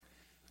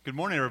Good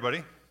morning, everybody.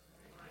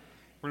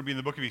 We're going to be in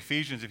the book of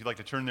Ephesians. If you'd like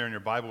to turn there in your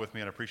Bible with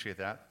me, I'd appreciate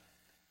that.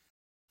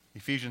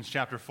 Ephesians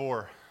chapter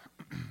 4.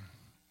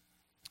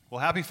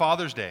 Well, happy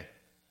Father's Day.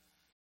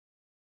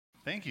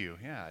 Thank you.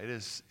 Yeah, it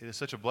is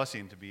such a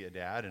blessing to be a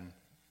dad, and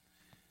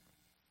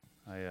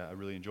I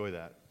really enjoy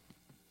that.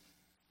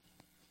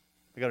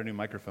 I got a new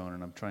microphone,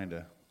 and I'm trying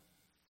to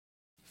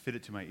fit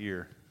it to my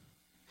ear.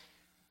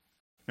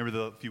 Remember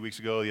a few weeks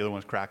ago, the other one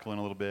was crackling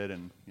a little bit,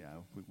 and yeah,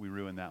 we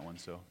ruined that one,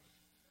 so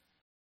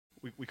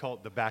we call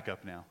it the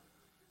backup now.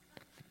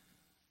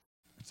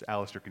 So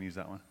Alistair can use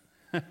that one.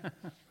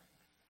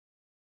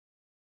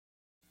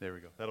 There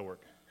we go. That'll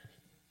work.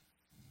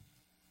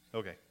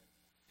 Okay.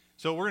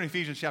 So we're in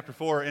Ephesians chapter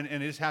 4, and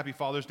it is Happy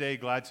Father's Day.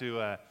 Glad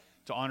to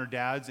honor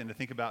dads and to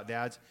think about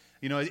dads.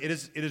 You know, it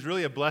is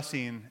really a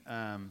blessing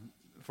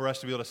for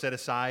us to be able to set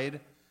aside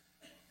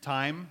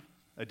time,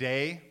 a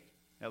day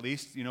at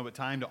least, but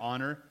time to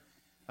honor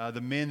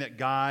the men that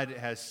God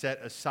has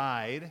set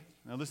aside.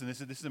 Now listen, this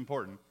is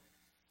important.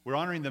 We're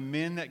honoring the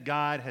men that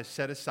God has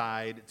set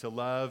aside to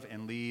love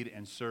and lead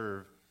and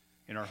serve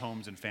in our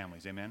homes and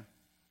families. Amen?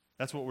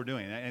 That's what we're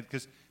doing.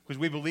 Because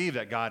we believe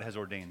that God has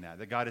ordained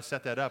that God has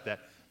set that up,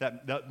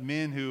 that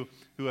men who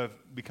have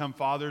become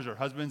fathers or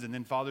husbands and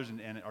then fathers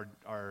and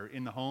are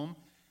in the home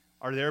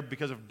are there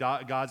because of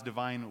God's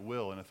divine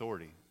will and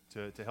authority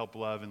to help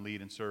love and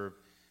lead and serve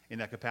in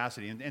that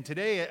capacity. And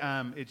today,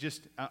 I'm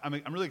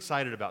really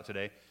excited about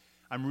today.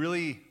 I'm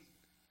really,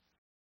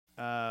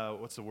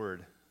 what's the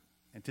word?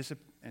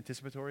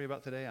 Anticipatory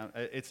about today.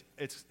 It's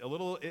a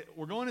little.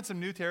 We're going in some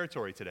new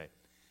territory today.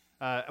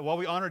 While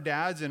we honor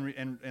dads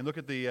and look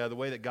at the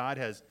way that God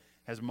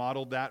has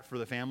modeled that for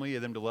the family,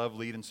 them to love,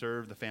 lead, and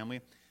serve the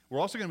family, we're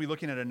also going to be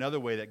looking at another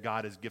way that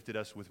God has gifted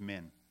us with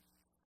men,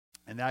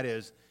 and that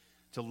is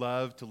to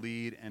love, to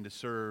lead, and to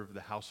serve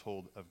the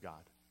household of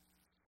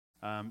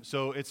God.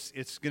 So it's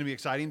going to be an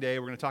exciting day.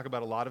 We're going to talk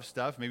about a lot of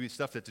stuff, maybe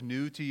stuff that's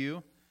new to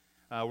you.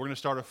 We're going to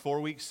start a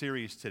 4-week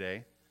series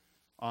today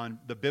on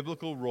the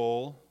biblical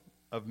role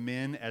of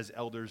men as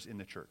elders in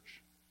the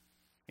church.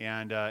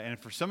 And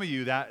for some of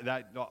you,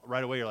 that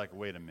right away you're like,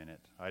 wait a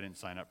minute, I didn't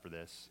sign up for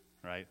this,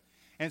 right?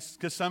 And it's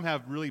because some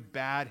have really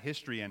bad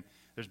history, and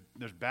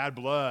there's bad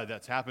blood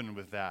that's happened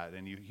with that,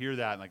 and you hear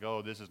that and like,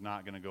 oh, this is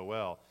not going to go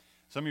well.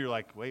 Some of you are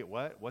like, wait,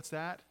 what? What's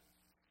that?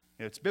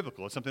 It's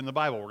biblical. It's something in the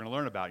Bible we're going to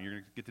learn about, and you're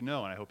going to get to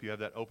know, and I hope you have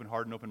that open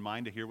heart and open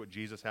mind to hear what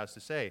Jesus has to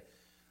say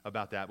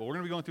about that. But we're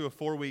going to be going through a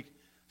 4-week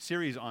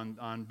series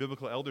on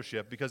biblical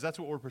eldership because that's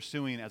what we're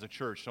pursuing as a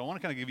church. So I want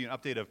to kind of give you an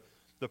update of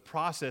the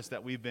process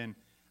that we've been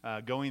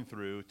going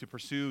through to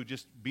pursue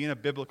just being a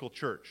biblical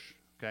church,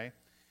 okay?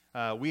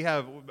 We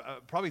have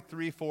probably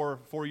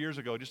 4 years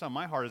ago, just on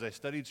my heart as I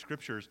studied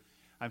scriptures,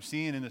 I'm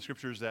seeing in the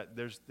scriptures that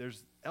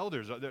there's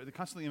elders. They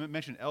constantly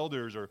mention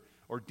elders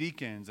or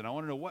deacons, and I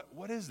want to know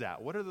what is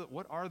that?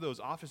 What are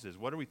those offices?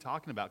 What are we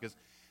talking about? Because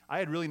I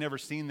had really never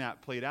seen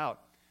that played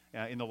out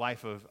in the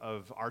life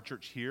of our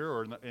church here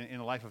or in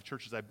the life of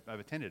churches I've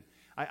attended.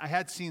 I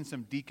had seen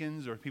some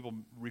deacons or people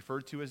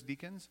referred to as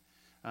deacons,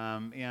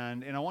 and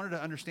I wanted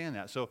to understand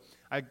that. So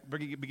I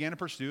began to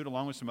pursue it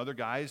along with some other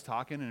guys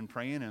talking and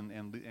praying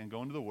and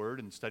going to the Word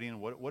and studying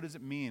what does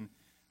it mean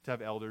to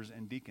have elders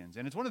and deacons.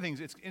 And it's one of the things,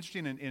 it's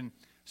interesting in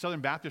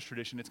Southern Baptist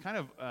tradition, it's kind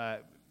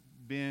of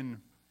been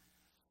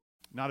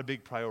not a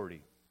big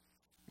priority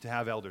to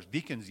have elders.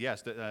 Deacons,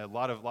 yes, a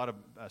lot of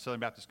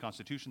Southern Baptist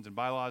constitutions and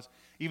bylaws.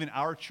 Even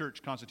our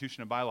church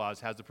constitution and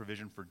bylaws has the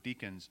provision for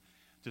deacons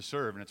to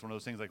serve, and it's one of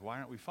those things like, why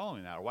aren't we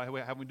following that, or why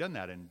haven't we done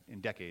that in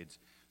decades?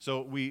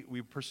 So we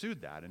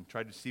pursued that and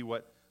tried to see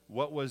what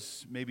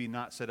was maybe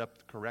not set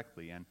up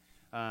correctly, and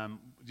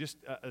just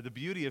the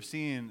beauty of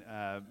seeing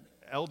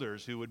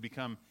elders who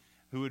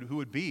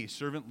would be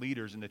servant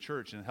leaders in the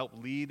church and help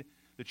lead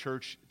the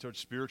church towards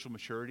spiritual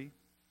maturity,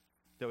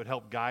 that would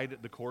help guide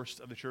the course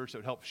of the church, that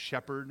would help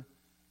shepherd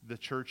the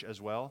church as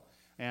well.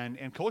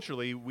 And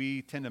culturally,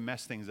 we tend to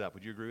mess things up.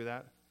 Would you agree with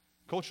that?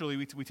 Culturally,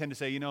 we tend to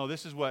say,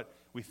 this is what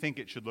we think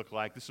it should look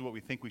like. This is what we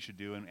think we should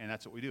do, and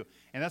that's what we do.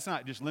 And that's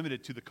not just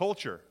limited to the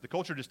culture. The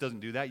culture just doesn't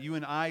do that. You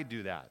and I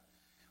do that.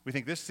 We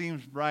think this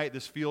seems right,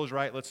 this feels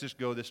right, let's just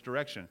go this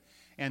direction.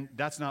 And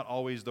that's not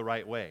always the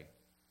right way.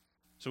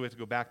 So we have to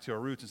go back to our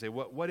roots and say,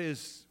 what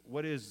is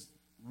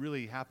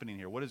really happening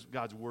here? What is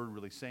God's word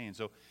really saying?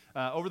 So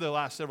over the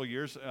last several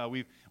years,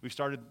 we've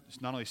started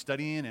not only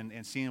studying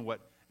and seeing what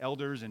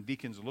elders and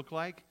deacons look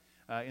like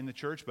in the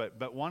church,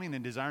 but wanting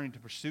and desiring to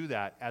pursue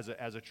that as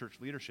a church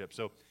leadership.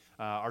 So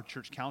our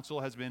church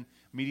council has been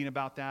meeting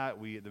about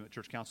that. The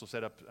church council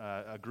set up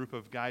a group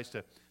of guys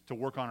to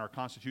work on our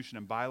constitution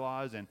and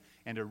bylaws and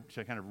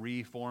to kind of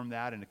reform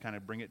that and to kind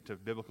of bring it to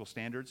biblical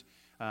standards.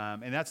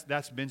 And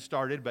that's been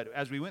started. But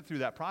as we went through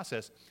that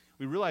process,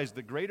 we realized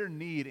the greater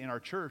need in our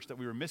church that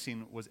we were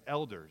missing was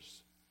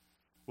elders.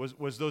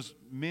 Was those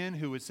men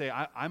who would say,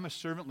 I'm a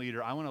servant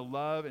leader. I want to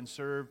love and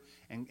serve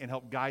and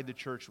help guide the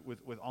church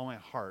with all my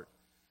heart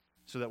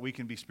so that we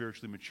can be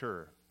spiritually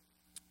mature.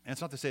 And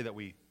it's not to say that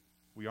we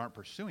aren't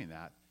pursuing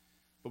that,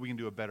 but we can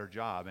do a better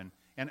job.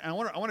 And And I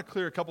want to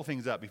clear a couple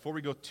things up. Before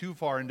we go too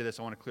far into this,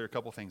 I want to clear a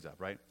couple things up,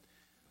 right?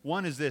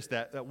 One is this,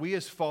 that we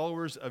as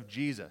followers of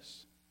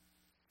Jesus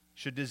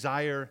should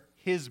desire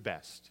his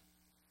best.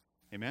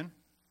 Amen?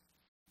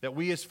 That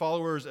we as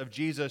followers of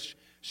Jesus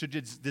should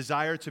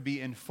desire to be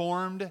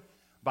informed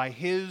by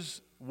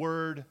his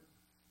word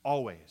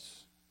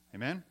always.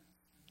 Amen?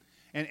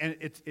 And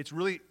it's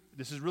really,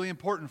 this is really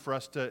important for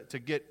us to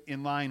get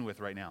in line with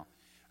right now.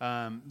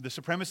 The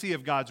supremacy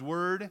of God's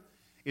word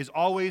is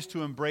always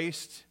to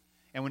embrace,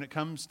 and when it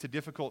comes to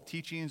difficult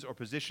teachings or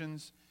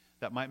positions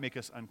that might make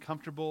us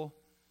uncomfortable,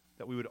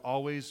 that we would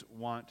always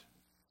want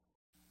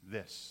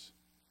this,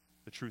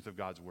 the truth of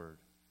God's word.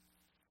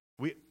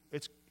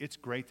 It's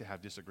great to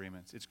have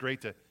disagreements. It's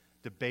great to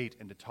debate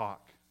and to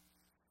talk.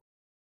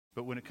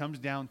 But when it comes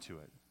down to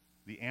it,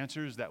 the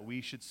answers that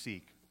we should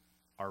seek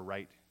are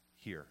right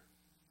here.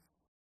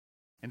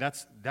 And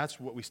that's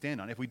what we stand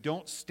on. If we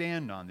don't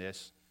stand on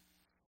this,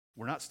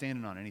 we're not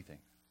standing on anything.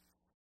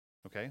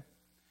 Okay?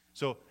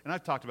 So, and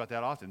I've talked about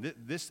that often.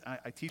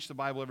 I teach the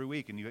Bible every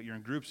week, and you're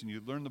in groups, and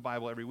you learn the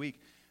Bible every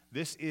week.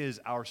 This is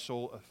our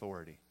sole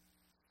authority.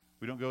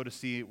 We don't go to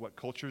see what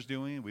culture's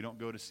doing. We don't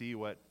go to see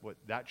what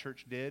that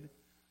church did.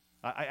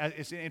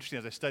 It's interesting,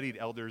 as I studied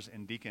elders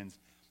and deacons,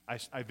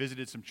 I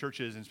visited some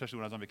churches, and especially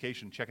when I was on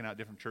vacation, checking out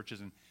different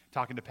churches and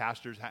talking to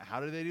pastors. How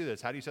do they do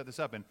this? How do you set this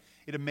up? And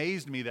it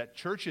amazed me that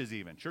churches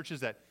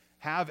that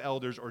have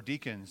elders or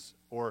deacons,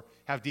 or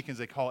have deacons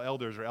they call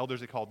elders, or elders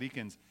they call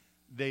deacons,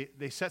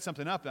 they set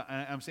something up.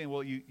 And I'm saying,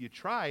 well, you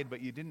tried, but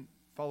you didn't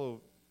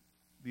follow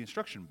the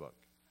instruction book.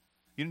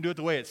 You didn't do it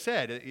the way it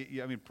said.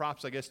 I mean,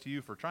 props, I guess, to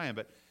you for trying,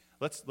 but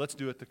let's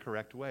do it the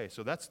correct way.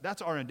 So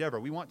that's our endeavor.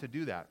 We want to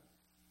do that.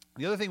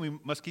 The other thing we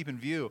must keep in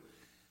view,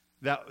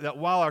 that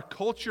while our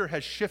culture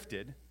has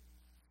shifted,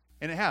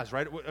 and it has,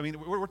 right? I mean,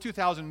 we're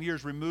 2,000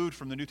 years removed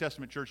from the New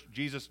Testament church,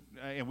 Jesus,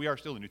 and we are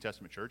still the New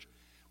Testament church.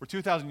 We're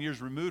 2,000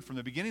 years removed from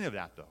the beginning of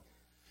that, though.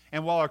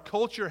 And while our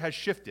culture has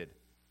shifted,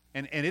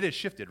 and it has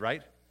shifted,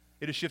 right?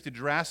 It has shifted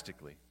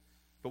drastically.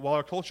 But while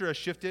our culture has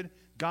shifted,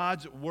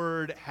 God's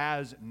word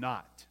has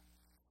not.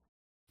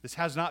 This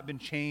has not been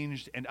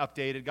changed and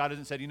updated. God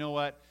hasn't said, you know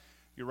what?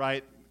 You're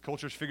right.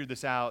 Culture's figured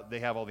this out. They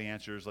have all the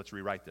answers. Let's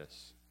rewrite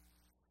this.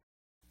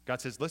 God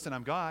says, listen,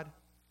 I'm God.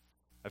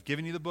 I've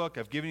given you the book.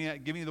 I've given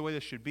you the way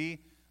this should be.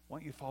 Why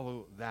don't you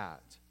follow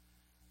that?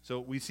 So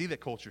we see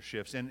that culture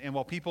shifts. And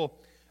while people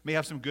may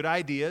have some good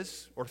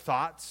ideas or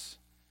thoughts,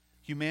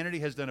 humanity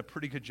has done a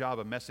pretty good job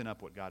of messing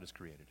up what God has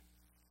created.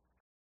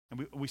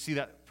 And we see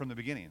that from the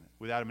beginning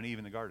with Adam and Eve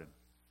in the garden.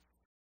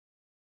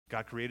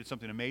 God created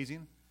something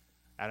amazing.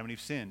 Adam and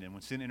Eve sinned. And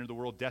when sin entered the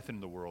world, death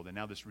entered the world. And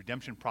now this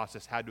redemption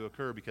process had to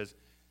occur because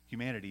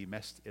humanity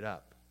messed it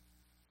up.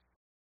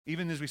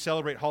 Even as we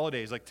celebrate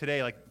holidays like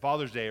today, like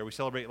Father's Day, or we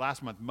celebrate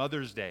last month,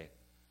 Mother's Day,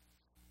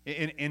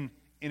 in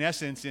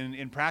essence,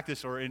 in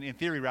practice, or in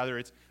theory rather,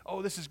 it's,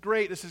 oh, this is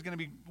great, this is going to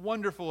be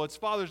wonderful, it's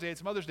Father's Day,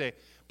 it's Mother's Day,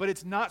 but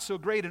it's not so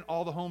great in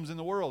all the homes in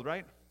the world,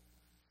 right?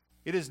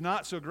 It is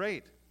not so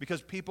great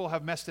because people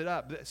have messed it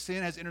up.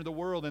 Sin has entered the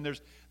world, and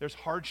there's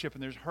hardship,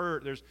 and there's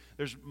hurt,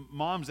 there's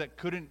moms that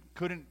couldn't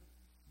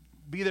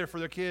be there for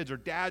their kids, or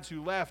dads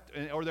who left,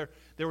 or there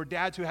were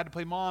dads who had to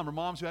play mom, or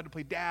moms who had to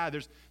play dad.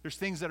 There's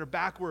things that are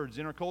backwards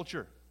in our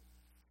culture.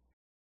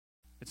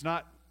 It's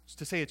not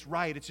to say it's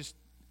right, it's just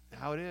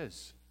how it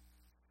is.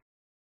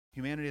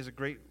 Humanity has a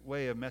great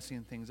way of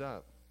messing things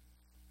up.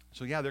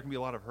 So yeah, there can be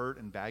a lot of hurt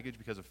and baggage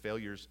because of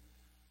failures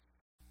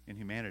in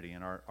humanity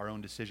and our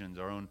own decisions,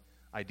 our own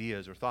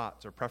ideas or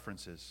thoughts or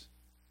preferences.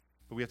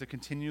 But we have to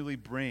continually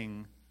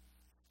bring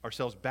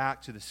ourselves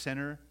back to the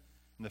center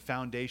and the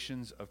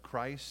foundations of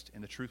Christ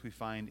and the truth we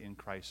find in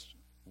Christ's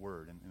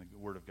word and the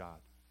word of God.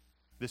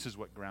 This is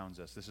what grounds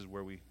us. This is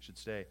where we should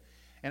stay.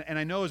 And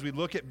I know as we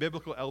look at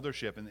biblical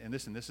eldership, and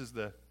listen, this is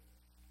the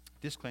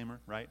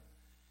disclaimer, right?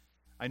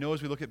 I know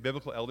as we look at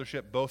biblical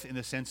eldership, both in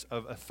the sense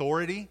of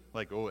authority,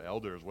 like, oh,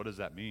 elders, what does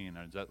that mean?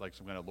 Is that like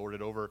some kind of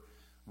lorded over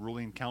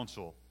ruling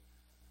council,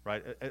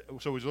 right?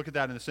 So we look at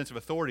that in the sense of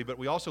authority, but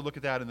we also look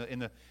at that in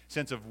the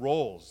sense of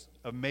roles,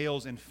 of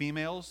males and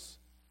females,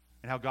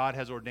 and how God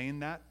has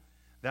ordained that.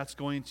 That's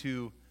going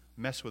to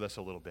mess with us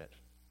a little bit.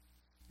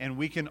 And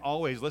we can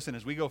always, listen,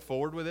 as we go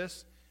forward with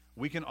this,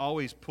 we can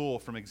always pull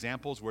from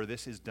examples where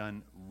this is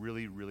done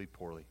really, really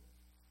poorly.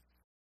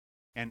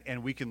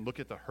 And we can look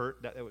at the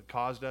hurt that it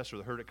caused us, or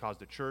the hurt it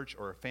caused a church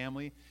or a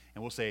family,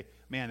 and we'll say,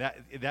 man,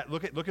 that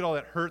look at all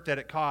that hurt that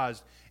it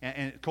caused,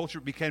 and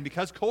culture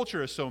because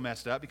culture is so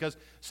messed up, because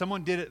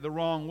someone did it the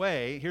wrong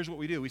way, here's what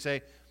we do. We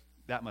say,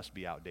 that must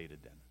be outdated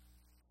then.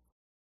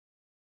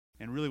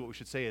 And really what we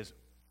should say is,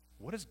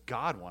 what does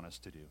God want us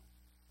to do?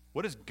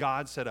 What does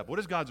God set up? What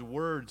does God's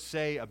word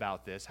say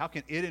about this? How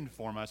can it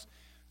inform us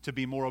to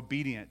be more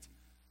obedient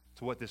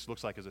to what this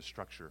looks like as a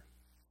structure?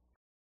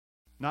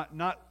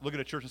 Not look at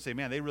a church and say,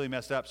 man, they really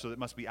messed up, so it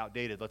must be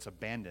outdated. Let's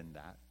abandon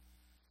that.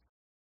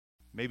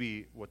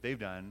 Maybe what they've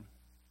done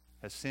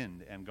has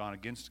sinned and gone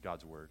against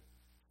God's word,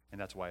 and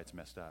that's why it's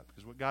messed up.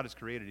 Because what God has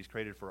created, He's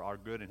created for our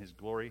good and His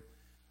glory,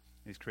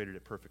 and He's created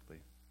it perfectly.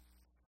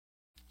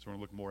 So we're going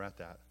to look more at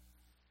that.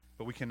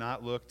 But we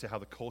cannot look to how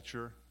the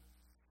culture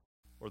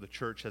or the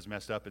church has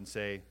messed up and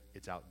say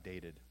it's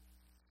outdated.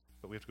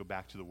 But we have to go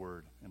back to the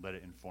Word and let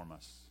it inform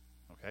us.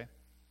 Okay?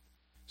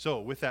 So,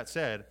 with that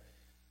said,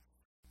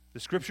 the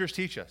Scriptures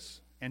teach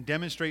us and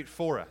demonstrate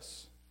for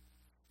us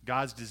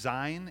God's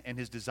design and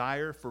His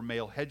desire for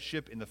male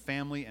headship in the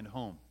family and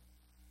home.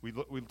 We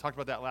talked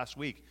about that last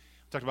week.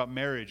 We talked about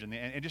marriage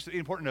and just the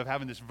importance of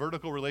having this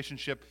vertical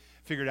relationship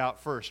figured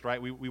out first,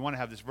 right? We want to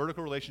have this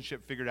vertical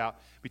relationship figured out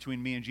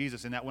between me and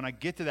Jesus, and that when I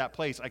get to that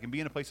place, I can be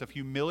in a place of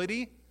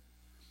humility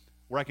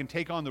where I can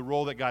take on the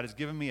role that God has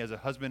given me as a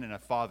husband and a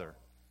father.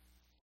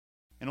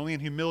 And only in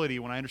humility,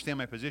 when I understand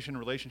my position and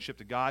relationship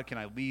to God, can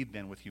I lead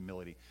then with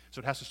humility. So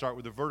it has to start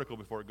with the vertical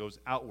before it goes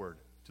outward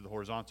to the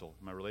horizontal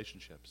in my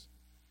relationships.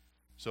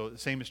 So the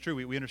same is true.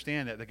 We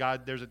understand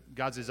that there's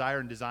God's desire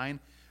and design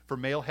for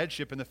male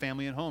headship in the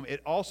family and home.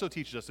 It also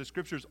teaches us, the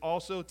Scriptures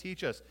also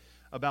teach us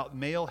about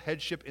male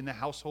headship in the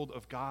household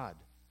of God.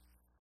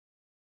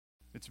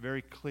 It's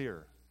very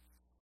clear.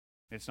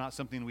 It's not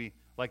something we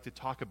like to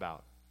talk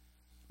about.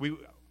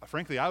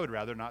 Frankly, I would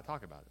rather not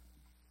talk about it.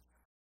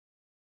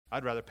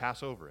 I'd rather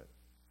pass over it.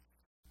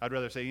 I'd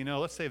rather say,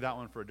 let's save that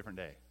one for a different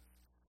day.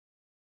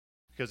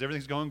 Because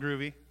everything's going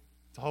groovy.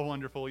 It's all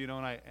wonderful,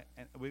 and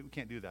we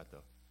can't do that,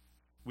 though.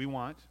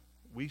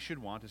 We should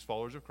want, as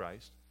followers of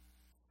Christ,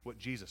 what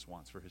Jesus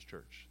wants for His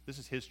church. This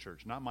is His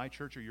church, not my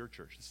church or your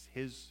church. This is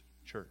His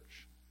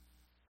church.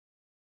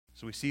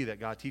 So we see that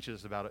God teaches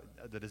us about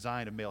the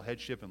design of male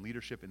headship and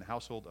leadership in the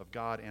household of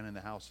God and in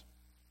the house.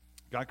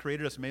 God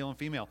created us male and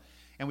female,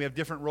 and we have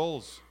different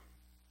roles.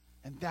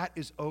 And that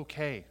is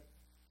okay.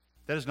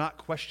 That is not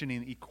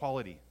questioning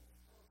equality.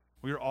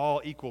 We are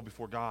all equal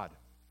before God.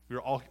 We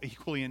are all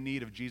equally in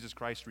need of Jesus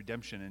Christ's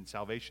redemption and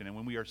salvation. And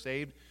when we are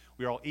saved,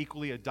 we are all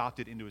equally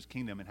adopted into His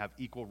kingdom and have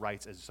equal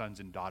rights as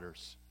sons and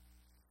daughters.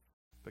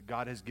 But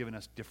God has given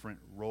us different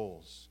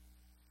roles,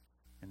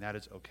 and that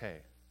is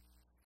okay.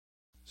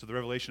 So the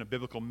revelation of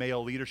biblical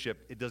male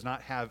leadership, it does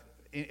not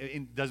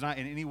in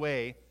any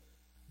way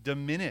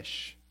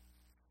diminish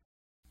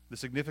the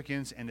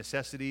significance and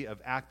necessity of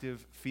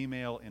active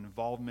female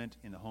involvement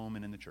in the home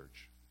and in the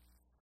church.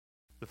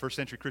 The first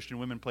century Christian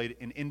women played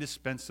an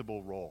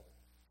indispensable role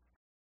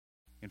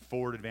in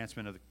forward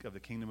advancement of the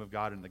kingdom of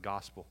God and the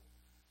gospel.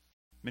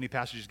 Many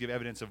passages give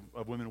evidence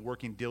of women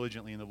working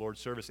diligently in the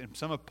Lord's service. And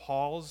some of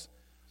Paul's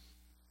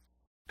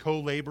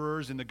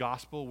co-laborers in the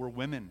gospel were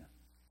women.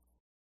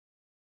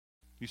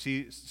 You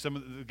see, some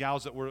of the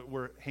gals that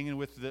were hanging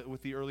with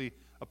the early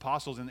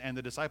apostles and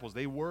the disciples,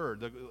 they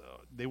weren't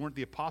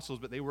the apostles,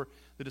 but they were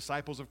the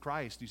disciples of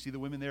Christ. You see the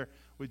women there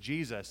with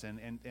Jesus,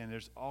 and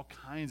there's all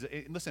kinds of.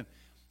 Listen,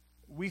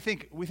 we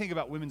think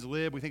about women's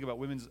lib, we think about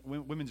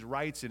women's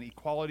rights and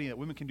equality, that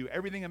women can do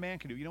everything a man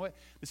can do. You know what?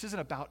 This isn't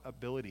about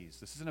abilities.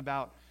 This isn't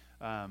about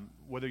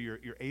whether you're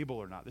able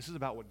or not. This is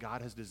about what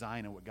God has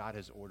designed and what God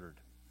has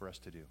ordered for us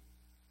to do,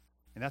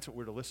 and that's what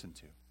we're to listen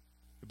to.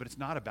 But it's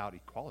not about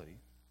equality.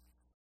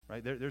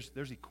 Right?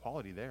 There's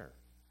equality there,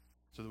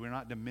 so that we're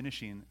not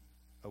diminishing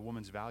a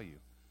woman's value.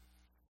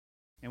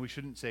 And we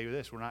shouldn't say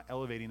this, we're not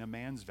elevating a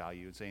man's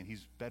value and saying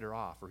he's better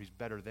off or he's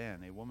better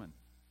than a woman.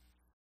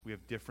 We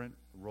have different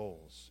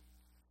roles.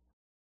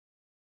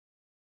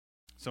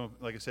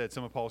 Like I said,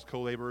 some of Paul's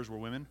co-laborers were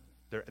women.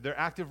 Their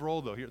active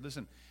role, though, here,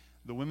 listen,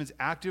 the women's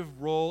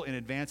active role in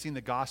advancing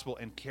the gospel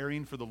and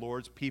caring for the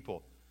Lord's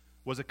people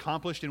was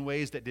accomplished in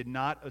ways that did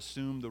not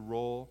assume the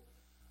role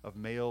of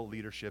male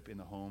leadership in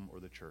the home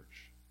or the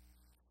church.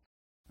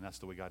 And that's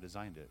the way God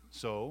designed it.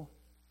 So,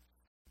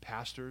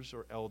 pastors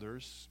or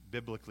elders,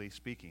 biblically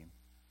speaking,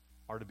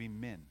 are to be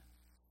men.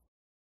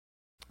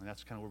 And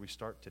that's kind of where we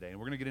start today. And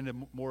we're going to get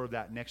into more of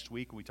that next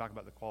week when we talk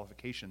about the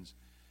qualifications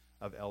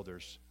of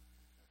elders.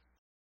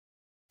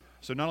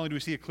 So not only do we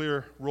see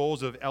clear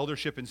roles of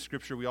eldership in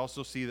Scripture, we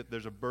also see that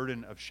there's a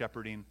burden of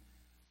shepherding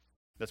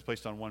that's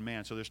placed on one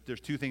man. So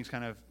there's two things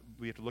kind of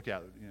we have to look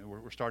at.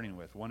 We're starting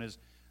with. One is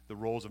the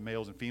roles of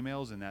males and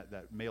females, and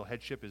that male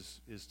headship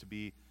is to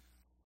be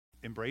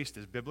embraced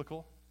as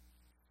biblical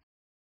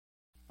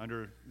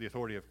under the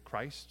authority of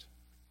Christ.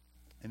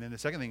 And then the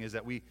second thing is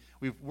that we've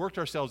worked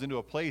ourselves into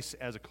a place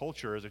as a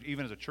culture,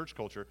 even as a church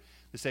culture,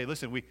 to say,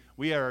 listen,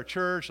 we are a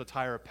church, let's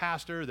hire a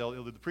pastor, they'll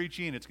do the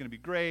preaching, it's going to be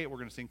great, we're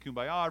going to sing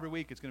Kumbaya every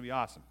week, it's going to be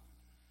awesome.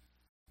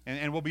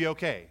 And we'll be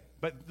okay.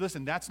 But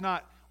listen, that's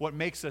not what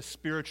makes us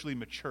spiritually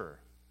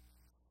mature.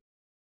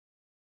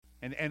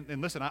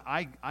 And listen,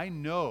 I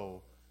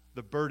know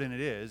the burden it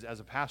is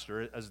as a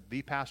pastor, as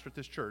the pastor at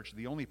this church,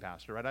 the only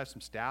pastor, right? I have some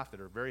staff that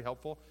are very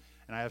helpful,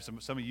 and I have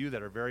some of you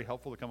that are very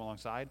helpful to come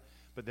alongside,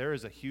 but there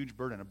is a huge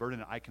burden, a burden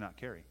that I cannot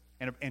carry.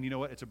 And you know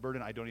what? It's a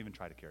burden I don't even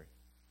try to carry,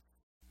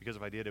 because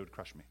if I did, it would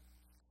crush me.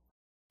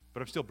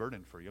 But I'm still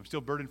burdened for you. I'm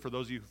still burdened for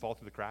those of you who fall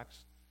through the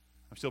cracks.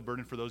 I'm still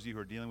burdened for those of you who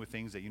are dealing with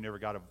things that you never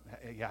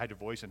had to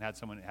voice and had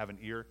someone have an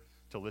ear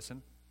to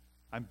listen.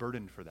 I'm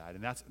burdened for that.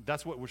 And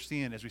that's what we're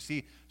seeing as we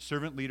see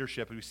servant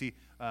leadership, and we see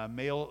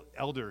male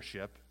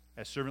eldership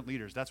as servant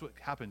leaders. That's what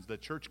happens. The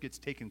church gets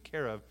taken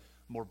care of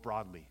more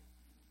broadly.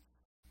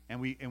 And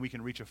we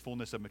can reach a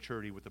fullness of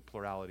maturity with the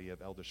plurality of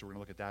elders. So we're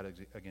going to look at that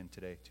again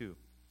today too.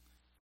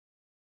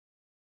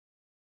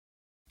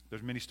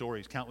 There's many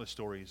stories, countless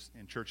stories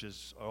in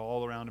churches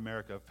all around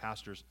America of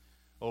pastors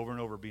over and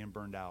over being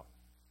burned out.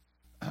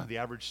 The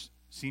average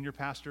senior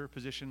pastor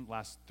position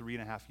lasts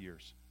 3.5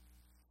 years,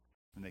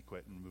 and they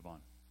quit and move on.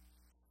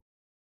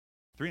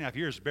 3.5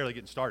 years is barely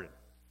getting started.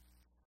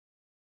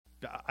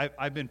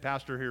 I've been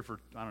pastor here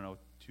for,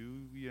 2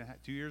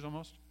 years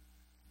almost.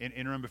 In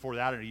interim before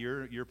that, a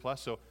year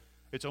plus. So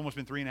it's almost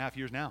been 3.5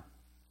 years now.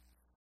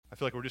 I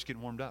feel like we're just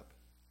getting warmed up.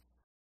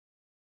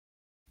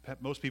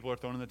 Most people are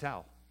throwing in the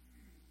towel.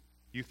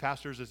 Youth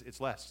pastors,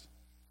 it's less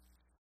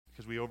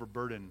because we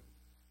overburden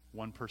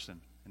one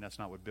person, and that's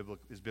not what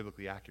is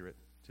biblically accurate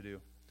to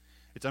do.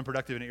 It's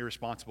unproductive and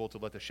irresponsible to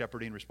let the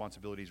shepherding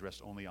responsibilities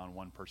rest only on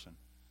one person.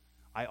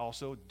 I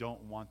also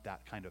don't want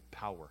that kind of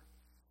power,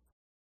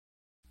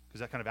 because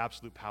that kind of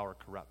absolute power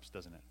corrupts,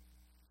 doesn't it?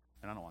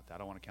 And I don't want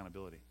that. I want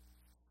accountability.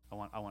 I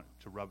want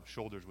to rub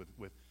shoulders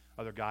with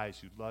other guys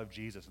who love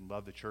Jesus and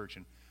love the church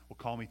and will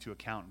call me to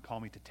account and call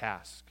me to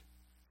task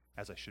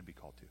as I should be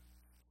called to.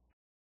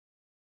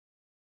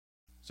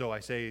 So I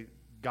say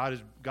God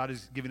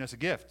is giving us a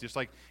gift. Just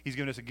like he's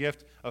given us a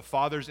gift of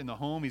fathers in the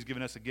home, he's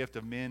given us a gift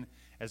of men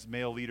as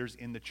male leaders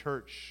in the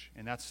church.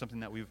 And that's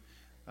something that we've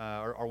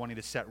are wanting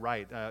to set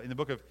right. In the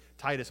book of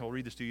Titus, I'll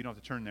read this to you. You don't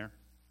have to turn there.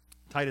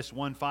 Titus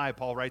 1:5,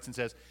 Paul writes and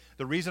says,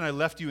 "The reason I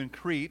left you in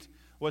Crete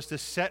was to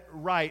set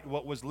right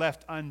what was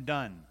left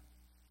undone."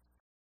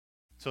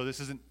 So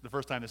this isn't the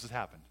first time this has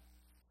happened.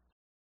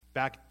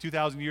 Back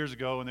 2,000 years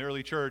ago in the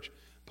early church,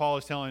 Paul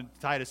is telling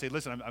Titus, "Say,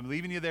 listen, I'm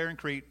leaving you there in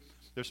Crete.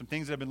 There's some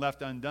things that have been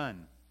left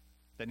undone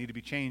that need to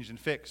be changed and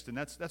fixed." And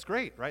that's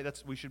great,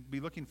 right? We should be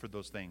looking for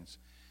those things.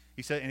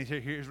 He said, and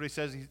here's what he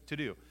says to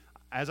do.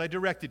 "As I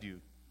directed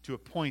you, to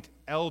appoint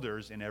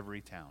elders in every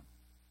town."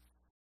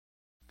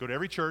 Go to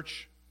every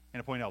church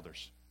and appoint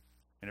elders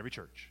in every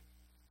church.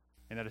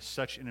 And that is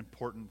such an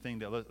important thing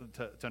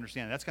to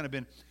understand. That's kind of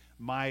been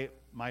my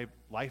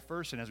life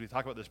verse. And as we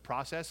talk about this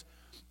process,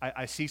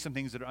 I see some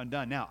things that are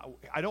undone. Now,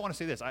 I don't want to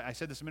say this. I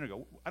said this a minute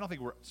ago. I don't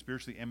think we're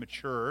spiritually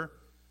immature.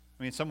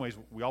 I mean, in some ways,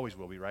 we always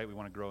will be, right? We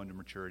want to grow into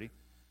maturity.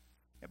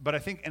 But I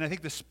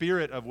think the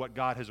spirit of what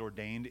God has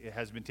ordained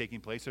has been taking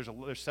place.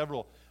 There's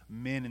several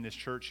men in this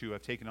church who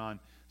have taken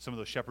on some of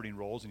those shepherding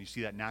roles, and you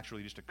see that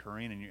naturally just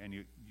occurring,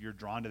 and you're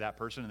drawn to that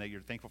person, and that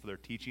you're thankful for their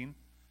teaching,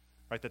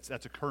 right?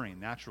 That's occurring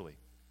naturally.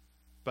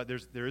 But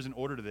there is an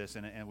order to this,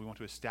 and we want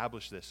to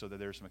establish this so that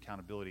there's some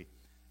accountability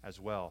as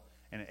well.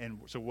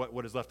 And so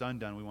what is left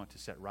undone, we want to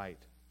set right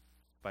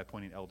by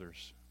appointing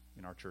elders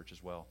in our church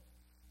as well.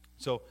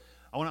 So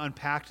I want to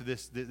unpack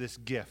this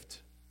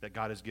gift that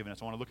God has given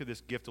us. I want to look at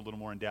this gift a little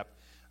more in depth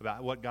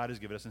about what God has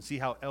given us and see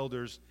how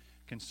elders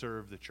can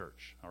serve the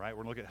church. All right,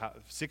 we're going to look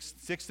at six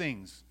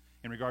things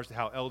in regards to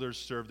how elders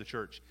serve the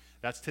church.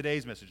 That's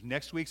today's message.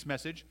 Next week's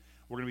message,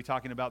 we're going to be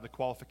talking about the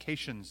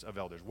qualifications of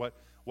elders. What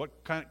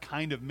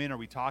kind of men are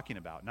we talking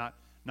about? Not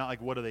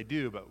like what do they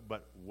do,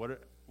 but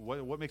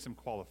what makes them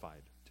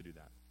qualified to do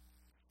that?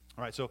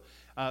 All right, so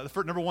the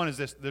first, number one is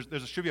this. There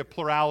should be a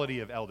plurality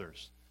of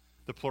elders.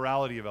 The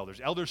plurality of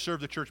elders. Elders serve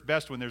the church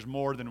best when there's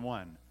more than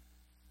one.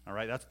 All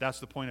right, that's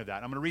the point of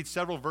that. I'm going to read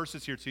several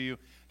verses here to you,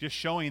 just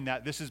showing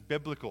that this is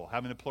biblical.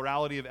 Having the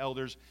plurality of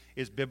elders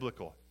is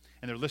biblical.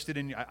 And they're listed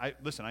in,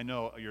 listen, I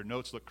know your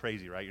notes look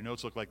crazy, right? Your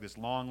notes look like this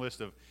long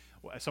list of,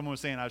 someone was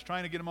saying, I was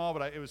trying to get them all,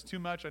 but it was too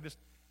much.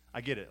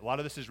 I get it. A lot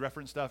of this is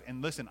reference stuff.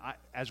 And listen,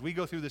 as we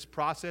go through this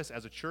process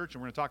as a church,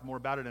 and we're going to talk more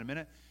about it in a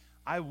minute,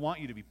 I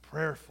want you to be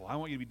prayerful. I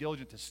want you to be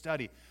diligent to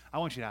study. I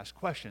want you to ask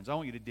questions. I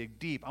want you to dig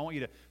deep. I want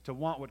you to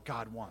want what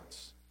God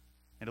wants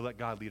and to let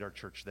God lead our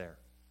church there.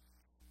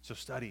 So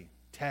study,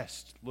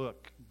 test,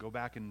 look, go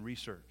back and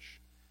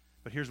research.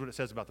 But here's what it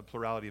says about the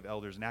plurality of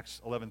elders. In Acts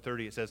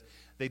 11:30, it says,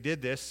 they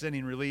did this,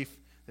 sending relief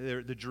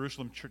to the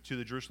Jerusalem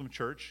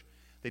church.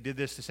 They did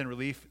this to send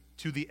relief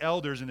to the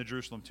elders in the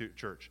Jerusalem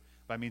church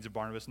by means of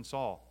Barnabas and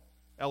Saul.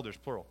 Elders,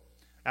 plural.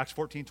 Acts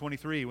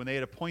 14:23, when they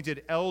had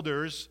appointed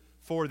elders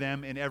for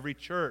them in every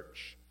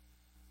church.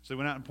 So they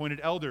went out and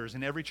appointed elders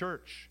in every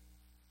church.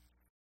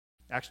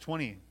 Acts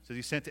 20 says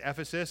he sent to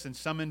Ephesus and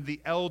summoned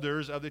the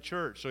elders of the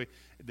church. So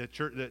the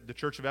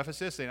church of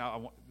Ephesus saying,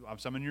 I'm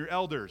summoning your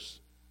elders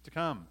to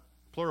come.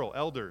 Plural,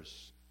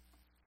 elders.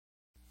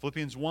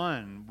 Philippians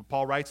 1,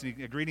 Paul writes in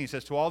a greeting, he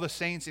says, to all the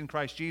saints in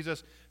Christ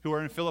Jesus who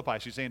are in Philippi.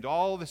 So he's saying to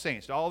all the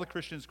saints, to all the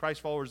Christians, Christ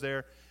followers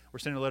there, we're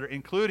sending a letter,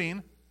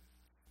 including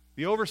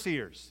the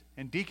overseers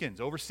and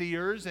deacons.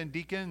 Overseers and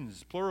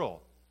deacons,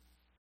 plural.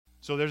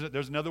 So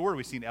there's another word.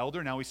 We see an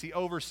elder, now we see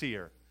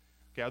overseer.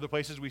 Okay, other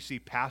places we see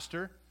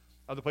pastor.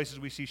 Other places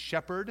we see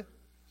shepherd.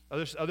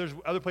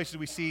 Other places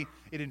we see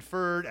it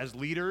inferred as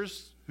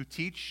leaders who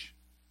teach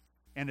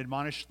and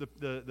admonish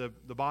the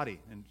body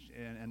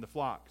and the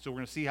flock. So we're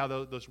going to see how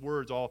those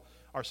words all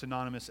are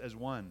synonymous as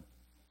one.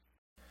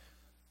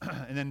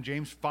 And then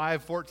James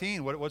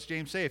 5:14, what's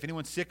James say? If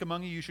anyone's sick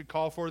among you, you should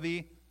call for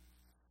the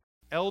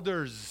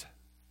elders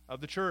of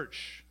the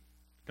church.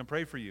 Come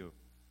pray for you.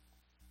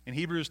 In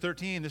Hebrews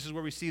 13, this is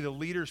where we see the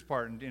leaders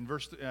part in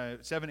verse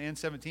 7 and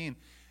 17.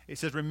 It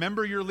says,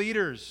 remember your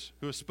leaders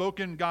who have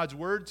spoken God's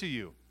word to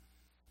you.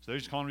 So they're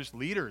just calling them just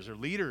leaders or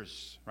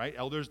leaders, right?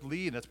 Elders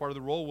lead. That's part of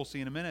the role we'll see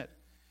in a minute.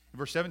 In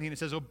verse 17, it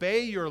says,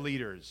 obey your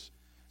leaders.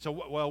 So,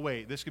 well,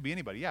 wait, this could be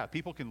anybody. Yeah,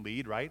 people can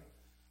lead, right?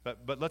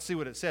 But let's see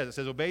what it says. It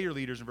says, obey your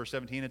leaders in verse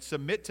 17 and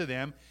submit to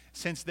them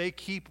since they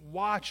keep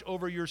watch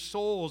over your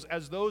souls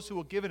as those who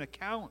will give an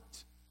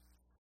account.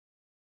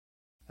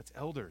 That's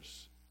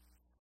elders.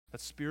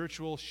 That's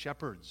spiritual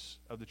shepherds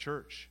of the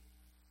church.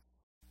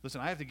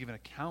 Listen, I have to give an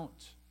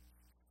account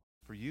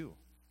for you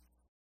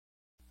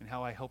and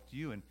how I helped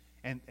you.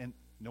 And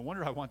no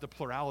wonder I want the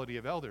plurality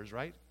of elders,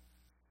 right?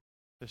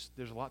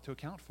 There's a lot to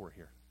account for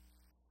here.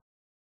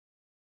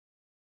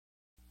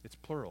 It's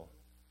plural.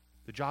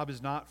 The job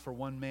is not for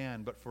one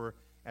man, but for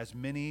as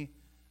many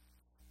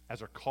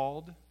as are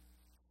called,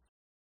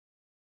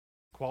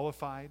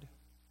 qualified,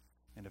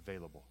 and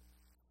available.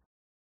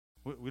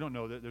 We don't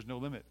know that there's no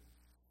limit,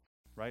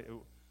 right?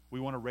 We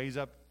want to raise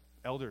up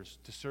elders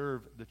to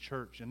serve the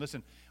church. And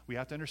listen, we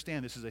have to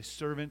understand this is a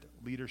servant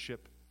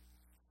leadership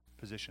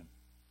position.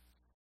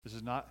 This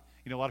is not,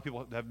 a lot of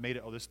people have made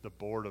it, this is the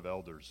board of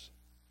elders.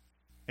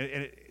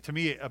 And to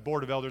me, a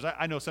board of elders,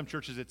 I know some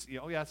churches it's,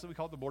 that's what we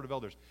call it, the board of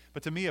elders.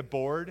 But to me, a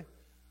board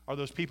are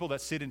those people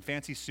that sit in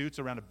fancy suits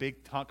around a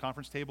big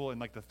conference table in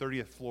like the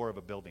 30th floor of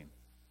a building.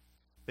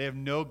 They have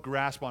no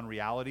grasp on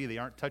reality. They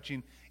aren't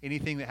touching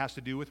anything that has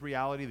to do with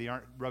reality. They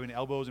aren't rubbing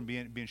elbows and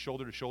being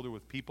shoulder to shoulder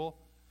with people.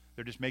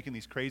 They're just making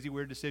these crazy,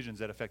 weird decisions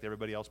that affect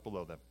everybody else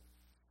below them.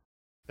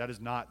 That is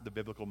not the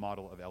biblical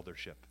model of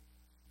eldership.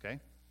 Okay?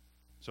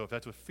 So if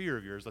that's a fear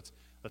of yours,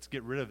 let's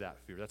get rid of that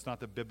fear. That's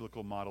not the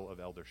biblical model of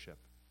eldership.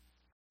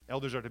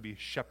 Elders are to be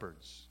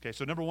shepherds. Okay,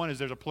 so number one is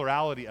there's a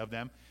plurality of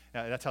them.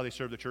 That's how they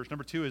serve the church.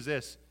 Number two is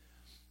this.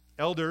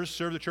 Elders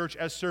serve the church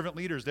as servant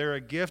leaders. They're a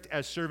gift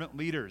as servant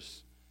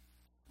leaders.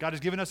 God has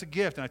given us a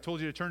gift, and I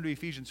told you to turn to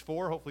Ephesians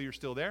 4. Hopefully you're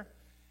still there.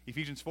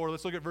 Ephesians 4,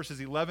 let's look at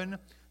verses 11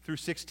 through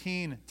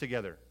 16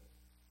 together.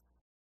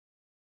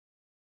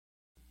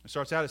 It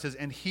starts out, it says,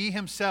 and he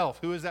himself,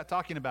 who is that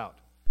talking about?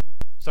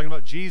 It's talking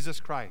about Jesus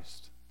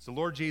Christ. It's the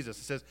Lord Jesus.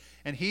 It says,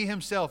 and he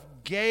himself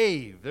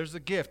gave, there's the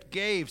gift,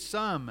 gave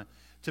some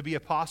to be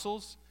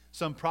apostles,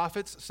 some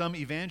prophets, some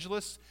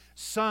evangelists,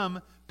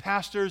 some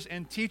pastors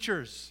and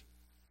teachers,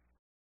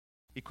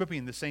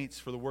 equipping the saints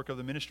for the work of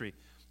the ministry,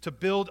 to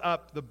build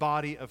up the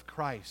body of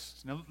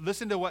Christ. Now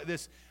listen to what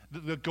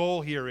the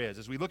goal here is.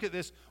 As we look at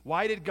this,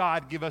 why did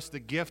God give us the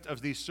gift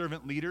of these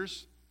servant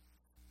leaders,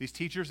 these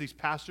teachers, these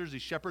pastors,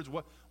 these shepherds?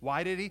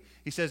 Why did he?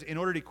 He says, in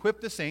order to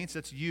equip the saints,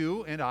 that's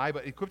you and I,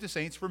 but equip the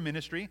saints for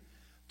ministry,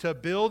 to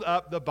build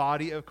up the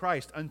body of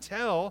Christ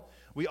until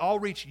we all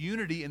reach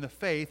unity in the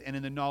faith and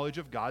in the knowledge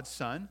of God's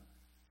Son,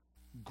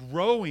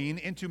 growing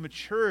into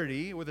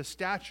maturity with a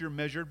stature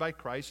measured by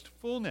Christ's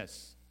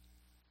fullness.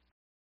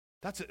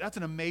 That's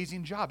an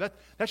amazing job.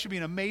 That should be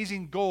an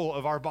amazing goal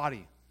of our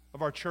body,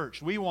 of our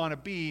church. We want to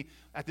be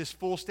at this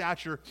full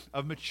stature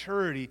of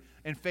maturity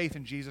and faith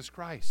in Jesus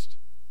Christ.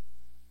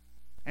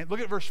 And look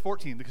at verse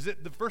 14, because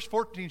the verse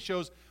 14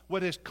 shows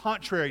what is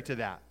contrary to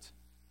that.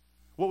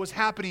 What was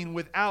happening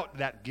without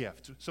that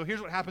gift. So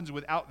here's what happens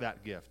without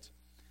that gift.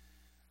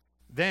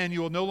 Then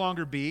you will no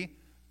longer be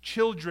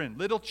children,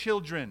 little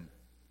children,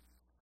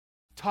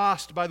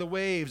 tossed by the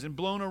waves and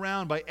blown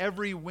around by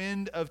every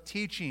wind of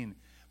teaching,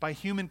 by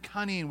human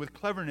cunning with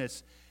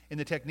cleverness in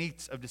the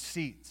techniques of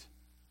deceit.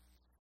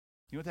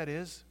 You know what that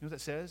is? You know what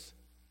that says?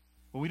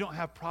 When we don't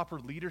have proper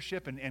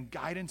leadership and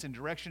guidance and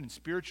direction and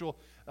spiritual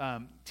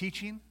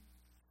teaching,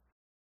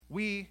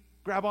 we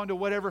grab onto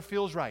whatever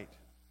feels right.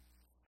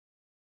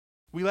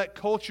 We let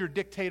culture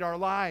dictate our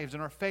lives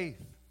and our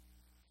faith.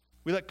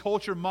 We let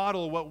culture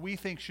model what we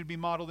think should be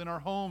modeled in our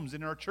homes,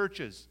 in our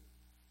churches.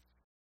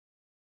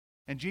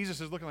 And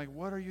Jesus is looking like,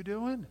 what are you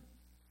doing?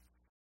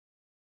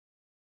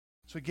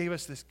 So he gave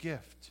us this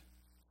gift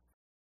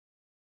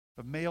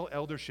of male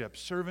eldership,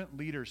 servant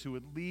leaders who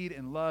would lead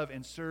and love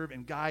and serve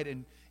and guide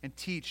and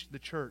teach the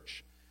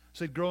church.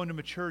 So they'd grow into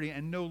maturity,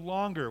 and no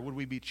longer would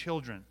we be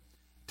children,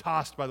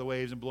 tossed by the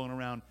waves and blown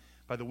around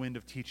by the wind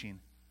of teaching,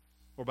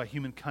 or by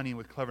human cunning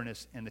with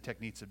cleverness and the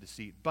techniques of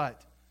deceit.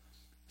 But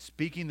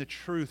speaking the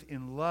truth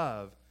in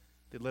love,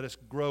 that let us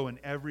grow in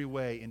every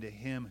way into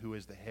him who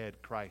is the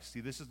head, Christ. See,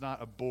 this is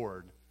not a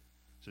board.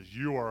 It says,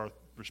 you are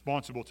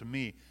responsible to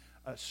me.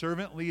 A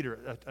servant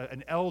leader,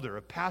 an elder,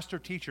 a pastor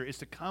teacher is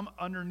to come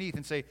underneath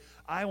and say,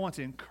 I want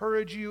to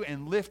encourage you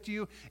and lift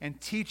you and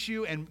teach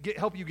you and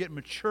help you get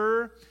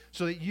mature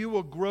so that you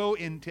will grow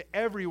into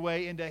every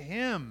way into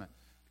him,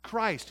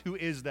 Christ, who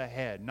is the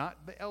head.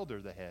 Not the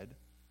elder, the head,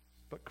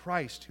 but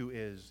Christ, who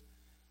is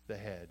the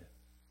head.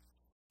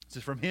 It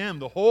says, from him,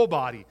 the whole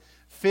body,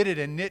 fitted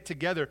and knit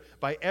together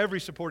by every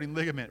supporting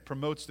ligament,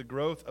 promotes the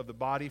growth of the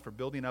body for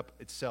building up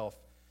itself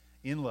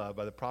in love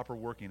by the proper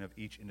working of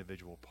each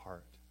individual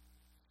part.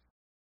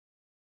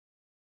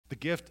 The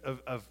gift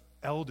of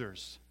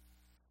elders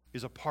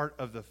is a part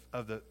of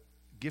the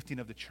gifting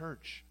of the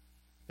church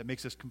that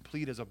makes us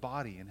complete as a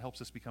body and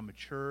helps us become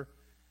mature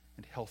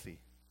and healthy.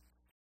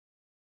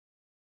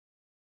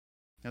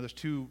 Now, there's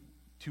two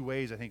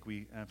ways I think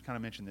I've kind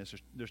of mentioned this.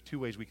 There's two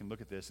ways we can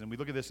look at this, and we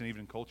look at this in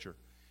even culture.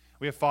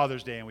 We have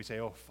Father's Day, and we say,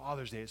 "Oh,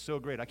 Father's Day is so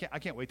great. I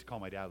can't wait to call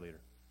my dad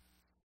later."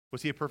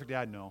 Was he a perfect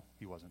dad? No,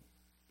 he wasn't.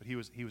 But he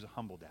was a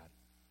humble dad.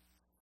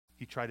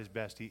 He tried his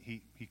best.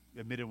 He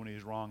admitted when he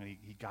was wrong, and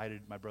he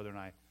guided my brother and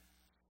I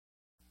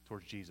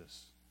towards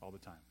Jesus all the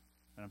time.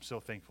 And I'm so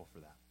thankful for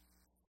that.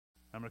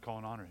 I'm going to call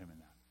and honor him in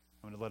that.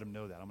 I'm going to let him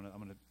know that. I'm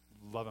going to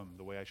love him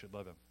the way I should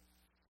love him.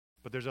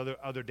 But there's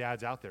other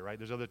dads out there, right?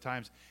 There's other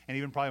times, and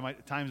even probably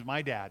times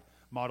my dad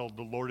modeled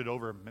the lord it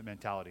over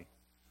mentality.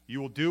 You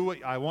will do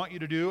what I want you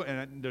to do,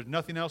 and there's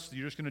nothing else.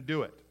 You're just going to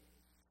do it.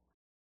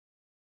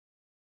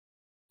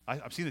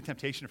 I've seen the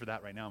temptation for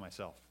that right now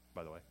myself,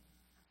 by the way.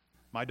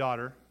 My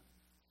daughter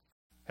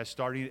has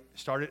started,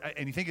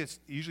 and you think it's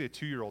usually a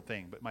 2-year-old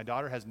thing, but my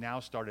daughter has now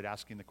started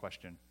asking the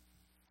question,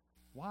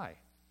 why?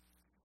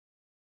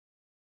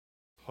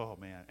 Oh,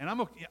 man. And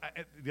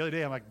the other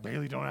day, I'm like,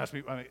 Bailey, don't ask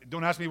me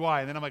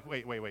why. And then I'm like,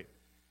 wait.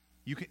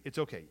 It's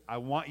okay. I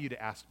want you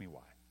to ask me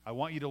why. I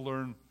want you to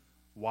learn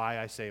why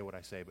I say what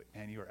I say, but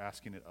man, you are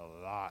asking it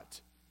a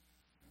lot.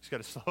 You just got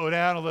to slow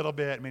down a little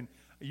bit. I mean,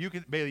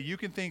 Bailey, you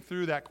can think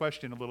through that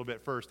question a little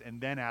bit first,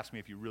 and then ask me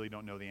if you really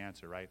don't know the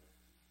answer, right?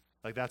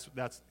 Like that's.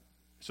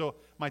 So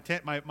my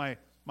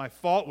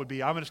fault would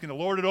be I'm just going to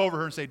lord it over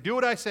her and say, do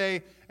what I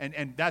say,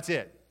 and that's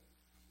it.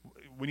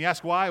 When you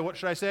ask why, what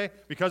should I say?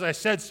 Because I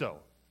said so.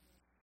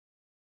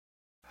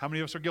 How many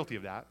of us are guilty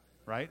of that,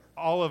 right?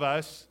 All of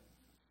us.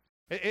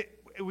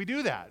 We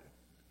do that,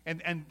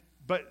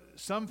 but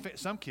some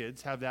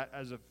kids have that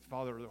as a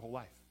father their whole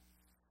life.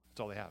 That's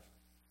all they have,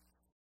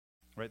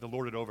 right? The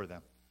lord it over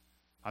them.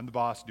 I'm the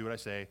boss. Do what I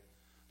say.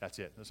 That's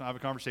it. Let's not have a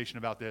conversation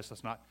about this. I'm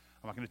not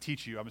going to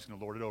teach you. I'm just going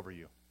to lord it over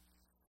you.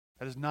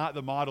 That is not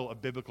the model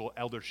of biblical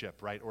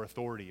eldership, right, or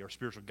authority or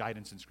spiritual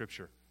guidance in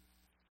Scripture.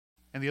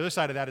 And the other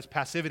side of that is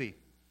passivity,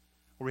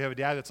 where we have a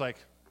dad that's like,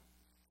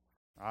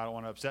 I don't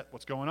want to upset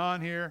what's going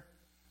on here.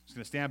 I'm just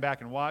going to stand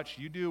back and watch.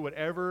 You do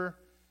whatever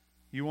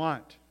you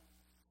want.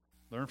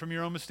 Learn from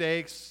your own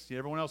mistakes.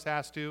 Everyone else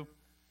has to.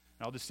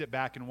 And I'll just sit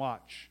back and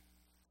watch.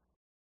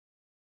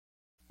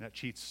 And that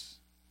cheats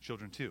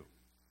children too,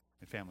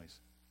 and families.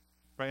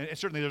 Right? And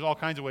certainly there's all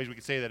kinds of ways we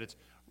could say that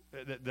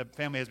the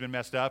family has been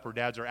messed up or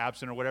dads are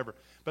absent or whatever.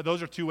 But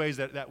those are two ways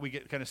that we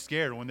get kind of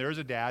scared. When there is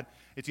a dad,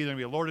 it's either going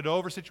to be a lorded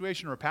over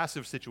situation or a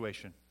passive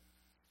situation.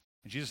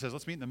 And Jesus says,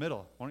 let's meet in the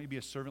middle. Why don't you be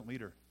a servant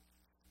leader?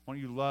 Why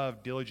don't you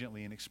love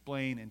diligently and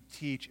explain and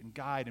teach and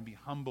guide and be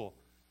humble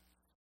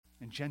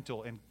and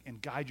gentle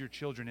and guide your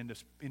children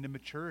into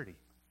maturity?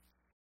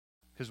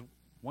 Because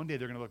one day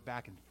they're going to look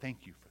back and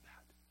thank you for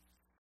that.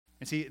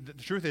 And see, the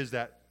truth is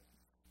that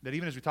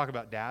even as we talk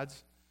about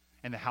dads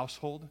and the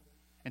household,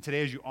 and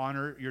today as you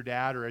honor your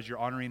dad or as you're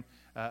honoring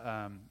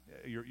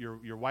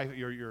your wife,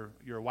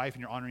 your wife,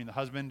 and you're honoring the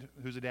husband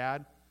who's a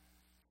dad,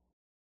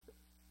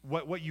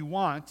 what you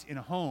want in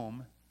a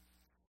home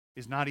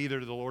is not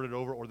either the lorded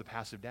over or the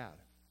passive dad.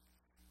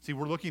 See,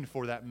 we're looking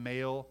for that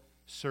male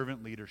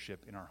servant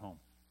leadership in our home,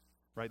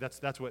 right?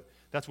 That's what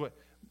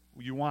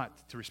you want,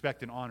 to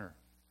respect and honor.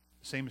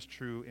 The same is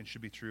true and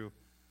should be true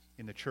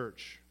in the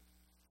church.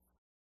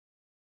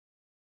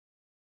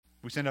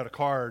 We send out a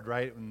card,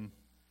 right, and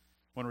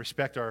want to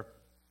respect our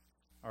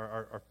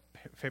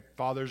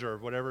fathers or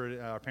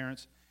whatever, our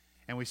parents,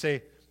 and we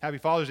say, Happy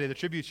Father's Day. The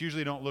tributes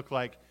usually don't look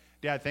like,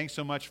 Dad, thanks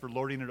so much for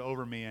lording it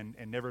over me and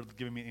never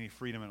giving me any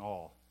freedom at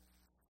all.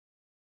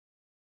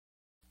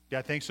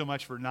 Dad, thanks so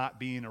much for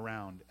not being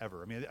around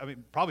ever. I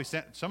mean, probably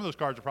some of those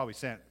cards are probably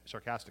sent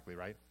sarcastically,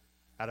 right?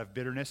 Out of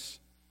bitterness,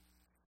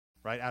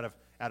 right? Out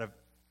of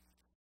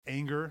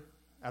anger,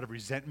 out of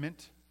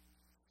resentment.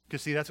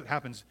 Because see, that's what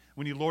happens.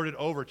 When you lord it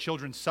over,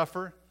 children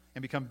suffer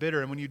and become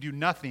bitter. And when you do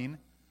nothing,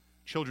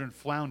 children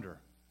flounder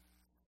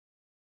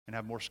and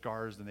have more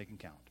scars than they can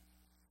count.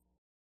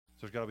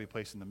 So there's got to be a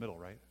place in the middle,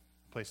 right?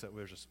 A place that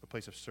there's a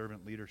place of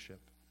servant leadership.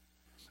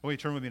 I want you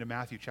to turn with me to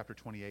Matthew chapter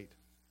 28.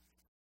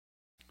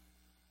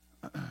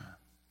 I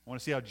want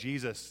to see how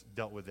Jesus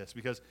dealt with this,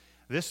 because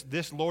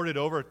this lorded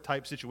over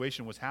type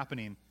situation was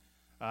happening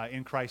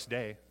in Christ's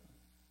day.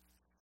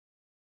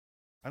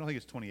 I don't think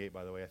it's 28,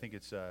 by the way. I think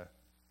it's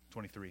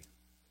 23.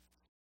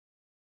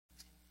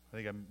 I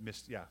think I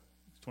missed,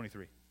 it's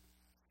 23.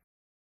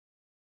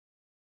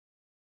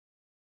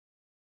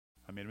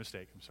 I made a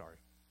mistake. I'm sorry.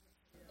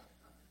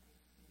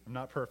 I'm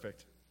not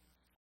perfect.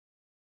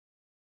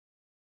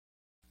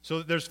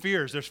 So there's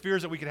fears. There's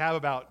fears that we could have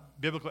about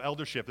biblical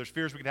eldership. There's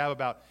fears we could have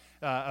about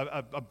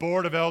a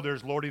board of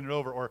elders lording it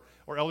over,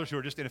 or elders who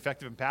are just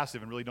ineffective and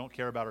passive and really don't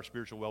care about our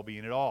spiritual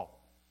well-being at all.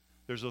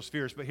 There's those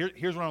fears. But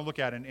here's what I want to look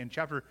at in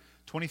chapter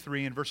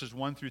 23 and verses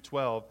 1 through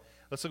 12.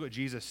 Let's look what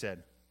Jesus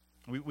said.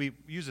 We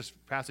used this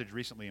passage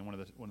recently in one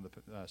of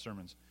the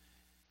sermons.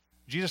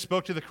 Jesus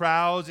spoke to the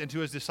crowds and to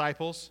his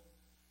disciples.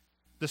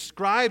 The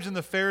scribes and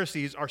the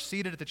Pharisees are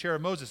seated at the chair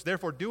of Moses.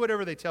 Therefore, do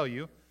whatever they tell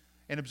you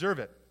and observe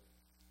it.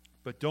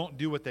 But don't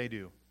do what they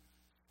do,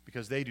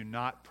 because they do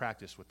not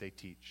practice what they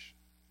teach.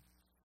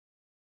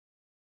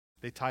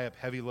 They tie up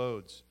heavy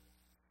loads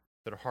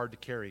that are hard to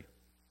carry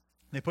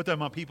They put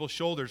them on people's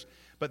shoulders,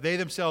 but they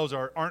themselves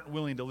aren't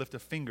willing to lift a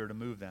finger to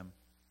move them.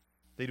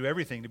 They do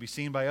everything to be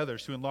seen by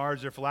others, to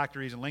enlarge their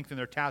phylacteries and lengthen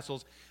their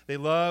tassels. They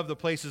love the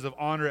places of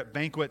honor at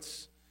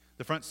banquets,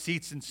 the front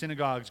seats in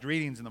synagogues,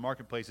 greetings in the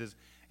marketplaces,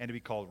 and to be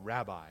called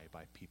rabbi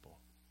by people.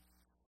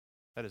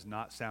 That does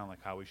not sound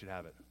like how we should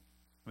have it.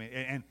 I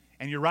mean,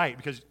 and you're right,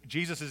 because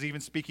Jesus is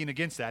even speaking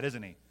against that,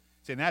 isn't he?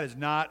 Saying that is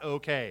not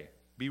okay.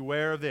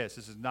 Beware of this.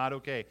 This is not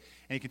okay.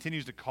 And he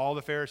continues to call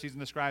the Pharisees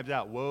and the scribes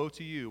out. Woe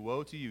to you,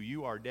 woe to you.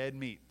 You are dead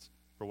meat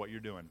for what you're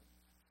doing.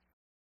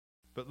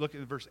 But look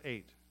at verse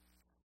 8.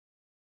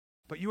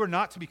 But you are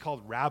not to be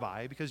called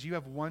rabbi because you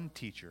have one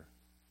teacher.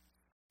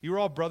 You are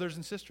all brothers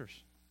and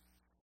sisters.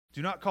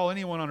 Do not call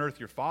anyone on earth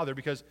your father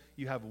because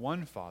you have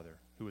one Father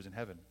who is in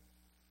heaven.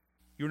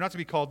 You are not to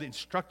be called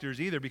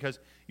instructors either because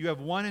you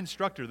have one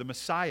instructor, the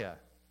Messiah.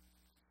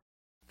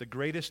 The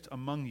greatest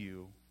among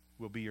you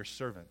will be your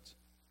servant.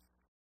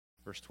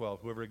 Verse 12,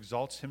 whoever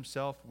exalts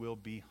himself will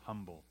be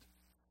humbled.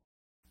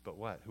 But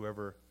what?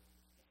 Whoever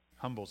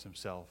humbles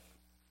himself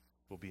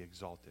will be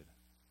exalted.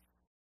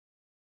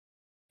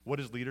 What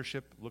does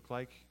leadership look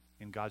like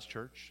in God's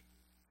church?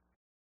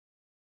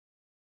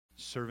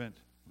 Servant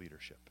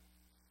leadership.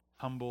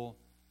 Humble,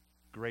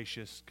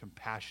 gracious,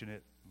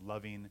 compassionate,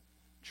 loving,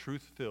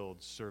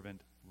 truth-filled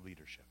servant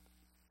leadership.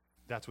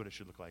 That's what it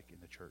should look like in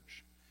the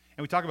church.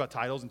 And we talk about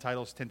titles, and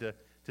titles tend to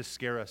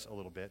scare us a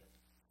little bit.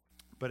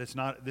 But it's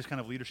not. This kind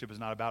of leadership is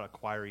not about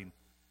acquiring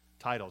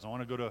titles. I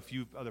want to go to a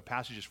few other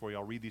passages for you.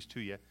 I'll read these to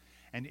you.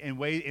 And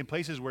in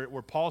places where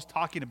Paul's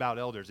talking about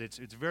elders, it's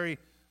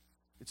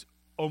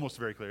almost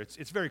very clear.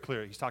 It's very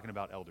clear he's talking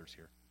about elders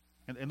here.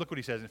 And look what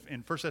he says.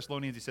 In 1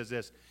 Thessalonians, he says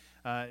this,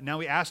 now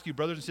we ask you,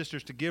 brothers and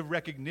sisters, to give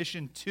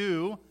recognition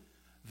to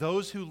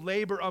those who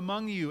labor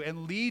among you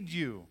and lead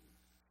you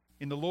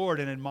in the Lord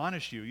and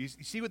admonish you. You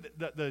see what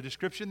the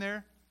description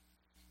there?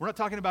 We're not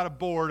talking about a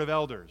board of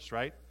elders,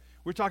 right?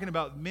 We're talking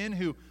about men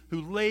who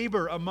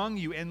labor among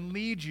you and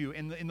lead you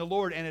in the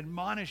Lord and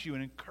admonish you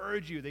and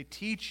encourage you. They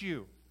teach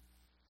you.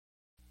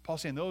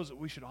 Paul's saying those,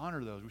 we should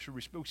honor those.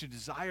 We should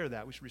desire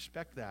that. We should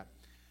respect that.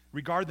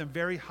 Regard them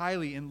very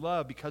highly in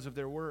love because of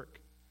their work.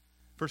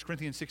 1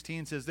 Corinthians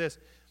 16 says this,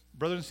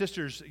 brothers and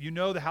sisters, you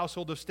know the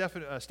household of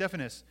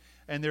Stephanus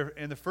and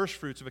the first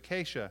fruits of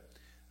Acacia,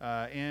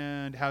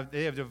 and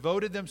they have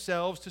devoted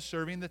themselves to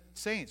serving the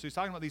saints. So he's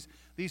talking about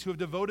these who have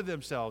devoted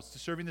themselves to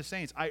serving the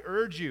saints. I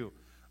urge you,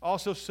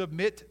 also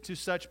submit to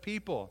such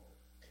people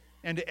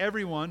and to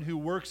everyone who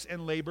works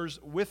and labors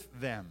with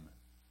them.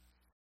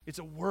 It's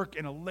a work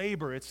and a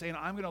labor. It's saying,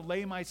 I'm going to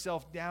lay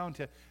myself down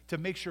to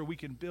make sure we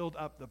can build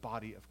up the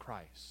body of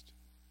Christ.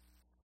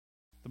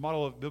 The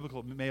model of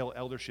biblical male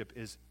eldership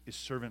is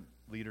servant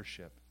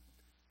leadership.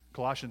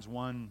 Colossians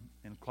 1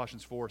 and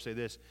Colossians 4 say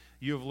this,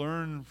 you have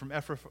learned from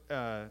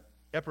Epaphras,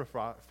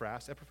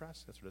 that's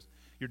what it is,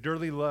 your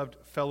dearly loved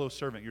fellow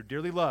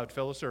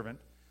servant.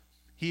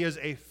 He is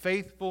a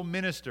faithful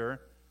minister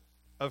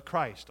of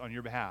Christ on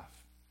your behalf.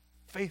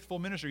 Faithful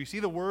minister. You see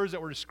the words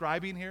that we're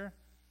describing here?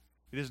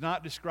 It does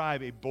not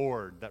describe a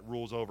board that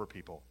rules over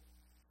people.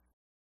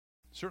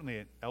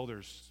 Certainly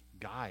elders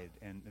guide,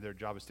 and their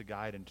job is to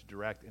guide and to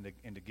direct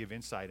and to give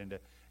insight and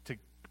to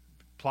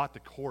plot the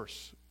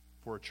course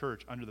for a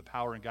church under the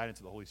power and guidance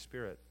of the Holy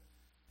Spirit.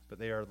 But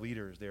they are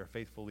leaders. They are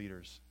faithful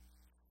leaders.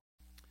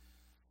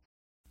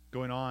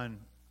 Going on,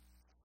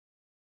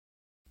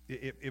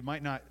 it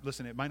might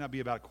not be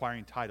about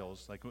acquiring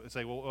titles. Like, it's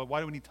like, well, why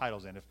do we need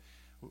titles then? If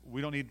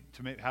we don't need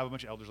to have a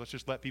bunch of elders, let's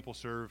just let people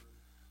serve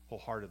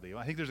wholeheartedly.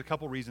 I think there's a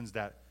couple reasons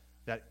that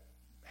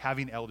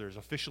having elders,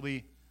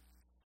 officially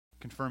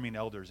confirming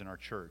elders in our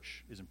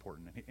church is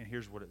important. And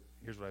here's what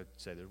I'd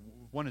say.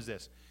 One is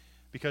this,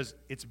 because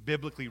it's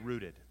biblically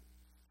rooted.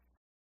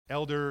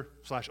 Elder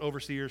 /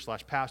 overseer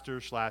 /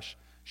 pastor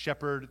 /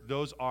 shepherd,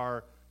 those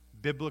are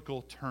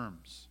biblical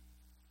terms.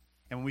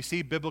 And when we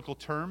see biblical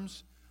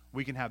terms,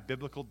 we can have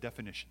biblical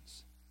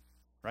definitions,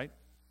 right?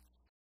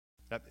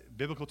 That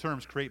biblical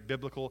terms create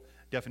biblical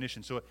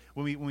definitions. So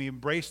when we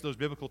embrace those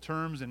biblical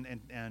terms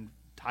and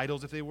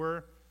titles, if they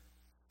were,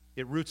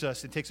 it roots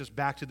us and takes us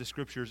back to the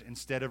Scriptures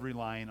instead of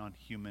relying on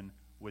human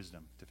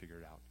wisdom to figure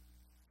it out.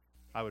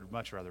 I would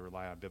much rather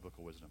rely on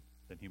biblical wisdom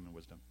than human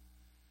wisdom.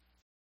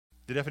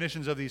 The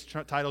definitions of these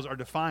titles are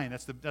defined.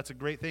 That's a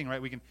great thing,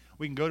 right? We can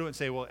go to it and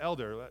say, well,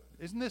 elder,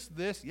 isn't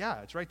this?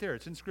 Yeah, it's right there.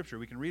 It's in Scripture.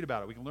 We can read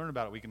about it. We can learn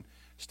about it. We can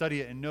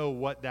study it and know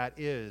what that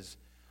is.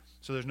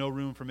 So there's no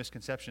room for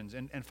misconceptions.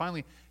 And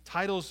finally,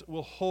 titles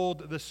will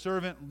hold the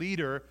servant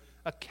leader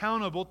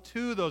accountable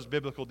to those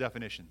biblical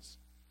definitions.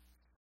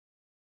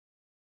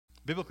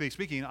 Biblically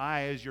speaking,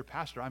 I, as your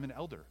pastor, I'm an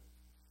elder.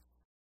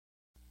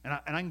 And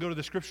I can go to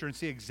the Scripture and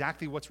see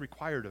exactly what's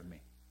required of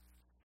me.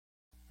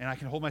 And I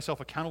can hold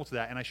myself accountable to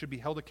that, and I should be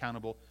held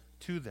accountable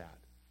to that.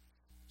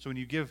 So when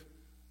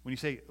you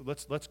say,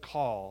 let's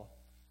call,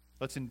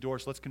 let's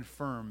endorse, let's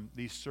confirm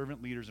these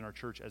servant leaders in our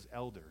church as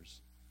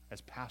elders,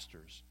 as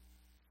pastors,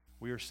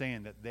 we are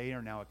saying that they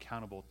are now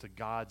accountable to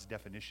God's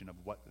definition of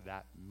what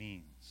that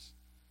means.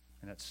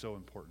 And that's so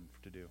important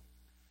to do.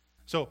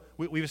 So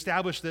we've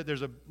established that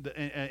there's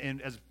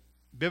and as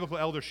biblical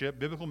eldership,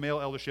 biblical male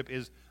eldership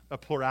is a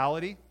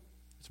plurality.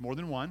 It's more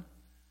than one.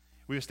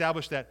 We've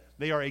established that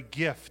they are a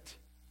gift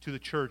to the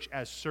church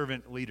as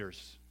servant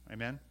leaders.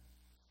 Amen?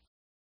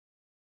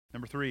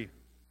 Number 3.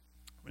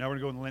 Now we're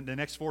going to go in the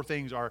next 4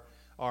 things are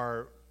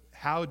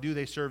how do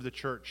they serve the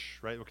church,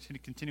 right? We're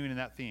continuing in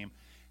that theme.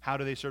 How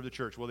do they serve the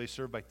church? Well, they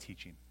serve by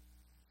teaching.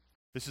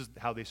 This is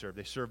how they serve.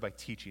 They serve by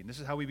teaching. This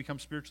is how we become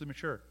spiritually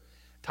mature.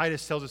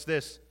 Titus tells us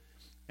this,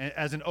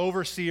 as an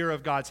overseer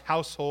of God's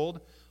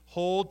household,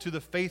 hold to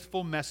the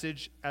faithful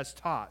message as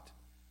taught,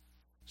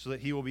 so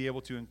that he will be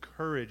able to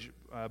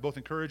both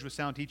encourage with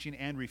sound teaching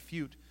and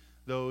refute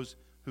those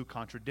who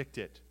contradict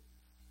it.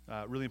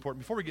 Really important.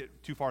 Before we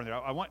get too far in there,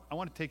 I want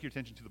to take your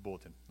attention to the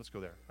bulletin. Let's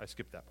go there. I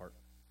skipped that part.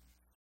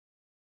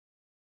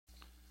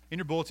 In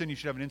your bulletin, you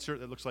should have an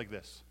insert that looks like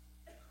this.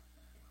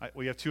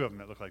 We have 2 of them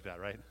that look like that,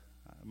 right?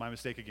 My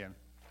mistake again.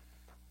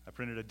 I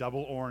printed a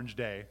double orange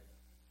day.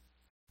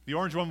 The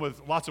orange one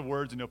with lots of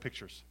words and no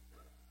pictures.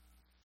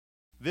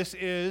 This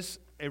is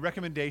a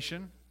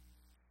recommendation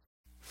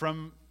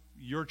from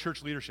your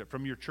church leadership,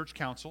 from your church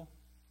council,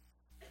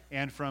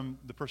 and from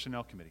the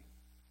personnel committee.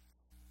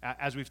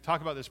 As we've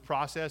talked about this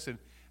process and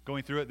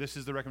going through it, this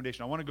is the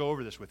recommendation. I want to go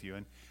over this with you.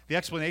 And the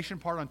explanation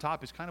part on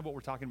top is kind of what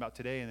we're talking about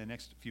today in the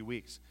next few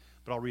weeks.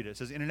 But I'll read it. It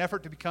says, in an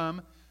effort to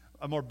become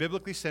a more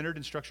biblically centered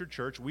and structured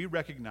church, we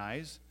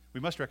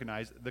must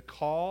recognize the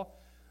call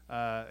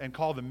and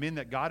call the men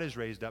that God has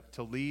raised up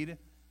to lead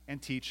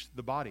and teach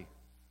the body.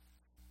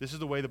 This is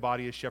the way the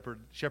body is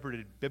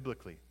shepherded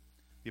biblically.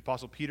 The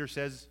Apostle Peter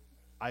says,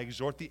 I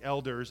exhort the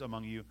elders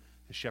among you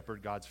to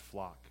shepherd God's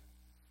flock.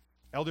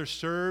 Elders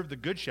serve the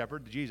good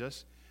shepherd,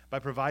 Jesus, by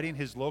providing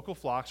his local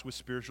flocks with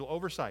spiritual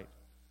oversight.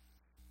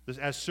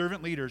 As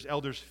servant leaders,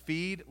 elders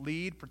feed,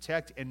 lead,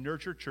 protect, and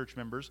nurture church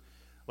members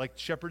like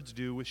shepherds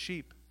do with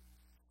sheep.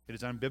 It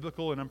is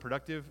unbiblical and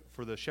unproductive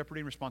for the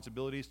shepherding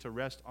responsibilities to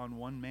rest on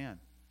one man.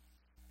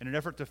 In an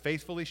effort to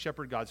faithfully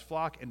shepherd God's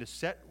flock and to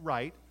set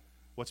right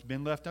what's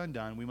been left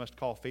undone, we must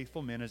call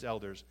faithful men as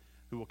elders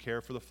who will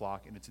care for the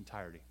flock in its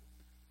entirety.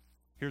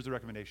 Here's the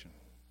recommendation.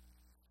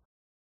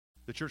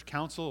 The church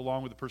council,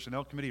 along with the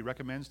personnel committee,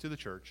 recommends to the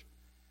church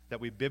that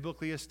we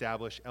biblically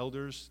establish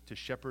elders to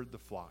shepherd the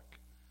flock.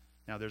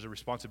 Now, there's a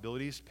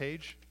responsibilities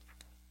page.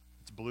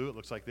 It's blue. It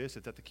looks like this.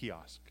 It's at the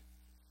kiosk.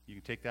 You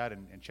can take that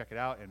and check it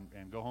out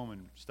and go home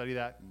and study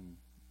that and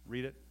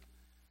read it.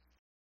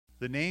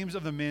 The names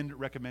of the men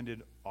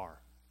recommended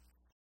are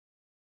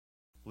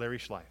Larry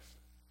Schleif,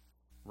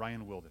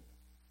 Ryan Wilden,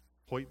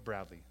 Hoyt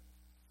Bradley,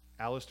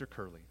 Alistair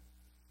Curley,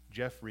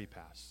 Jeff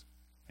Repass,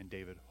 and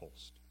David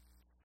Holst.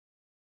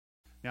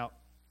 Now,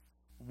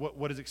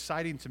 what is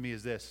exciting to me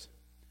is this.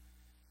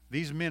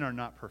 These men are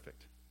not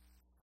perfect.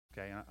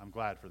 Okay, and I'm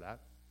glad for that.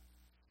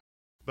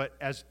 But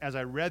as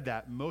I read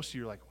that, most of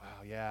you are like,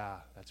 wow, yeah,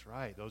 that's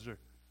right. Those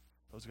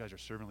guys are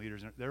servant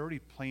leaders. They're already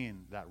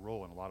playing that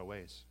role in a lot of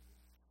ways.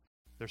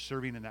 They're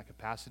serving in that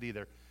capacity.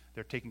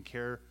 They're taking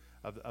care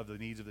of the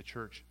needs of the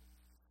church.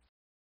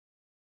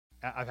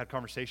 I've had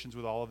conversations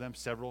with all of them,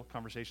 several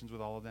conversations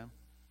with all of them.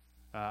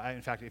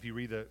 In fact, if you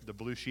read the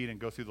blue sheet and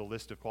go through the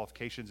list of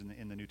qualifications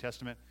in the New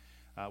Testament,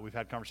 we've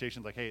had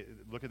conversations like, hey,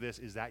 look at this.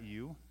 Is that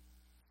you?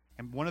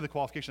 And one of the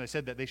qualifications, I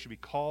said that they should be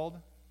called,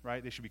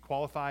 right? They should be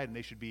qualified and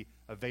they should be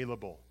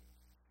available.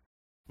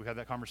 We've had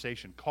that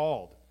conversation.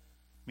 Called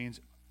means,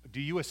 do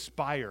you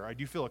aspire? Or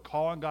do you feel a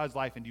call on God's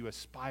life, and do you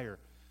aspire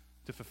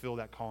to fulfill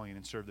that calling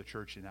and serve the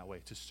church in that way,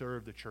 to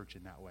serve the church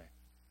in that way?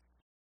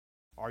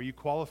 Are you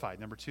qualified?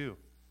 Number 2,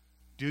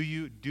 do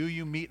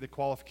you meet the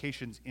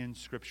qualifications in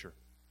Scripture?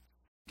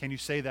 Can you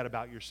say that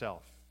about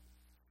yourself?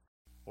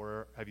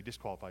 Or have you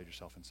disqualified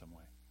yourself in some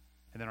way?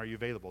 And then, are you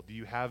available? Do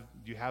you have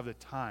the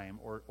time,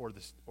 or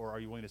are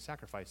you willing to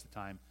sacrifice the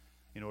time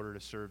in order to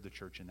serve the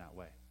church in that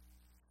way?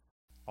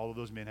 All of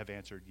those men have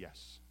answered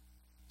yes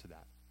to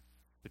that.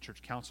 The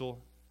church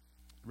council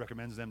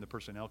recommends them. The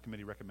personnel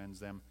committee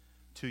recommends them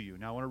to you.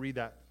 Now, I want to read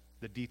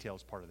the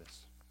details part of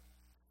this.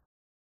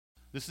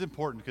 This is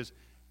important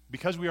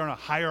because we are in a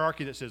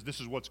hierarchy that says this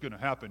is what's going to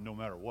happen no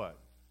matter what.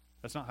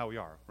 That's not how we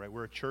are, right?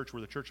 We're a church.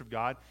 We're the church of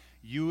God.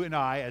 You and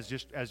I,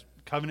 as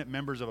covenant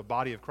members of a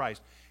body of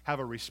Christ, have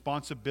a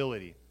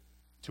responsibility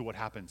to what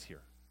happens here.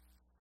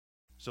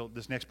 So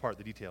this next part,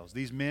 the details.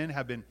 These men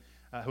have been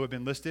who have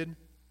been listed.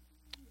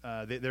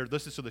 They're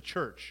listed so the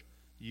church,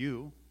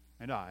 you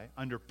and I,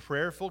 under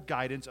prayerful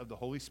guidance of the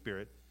Holy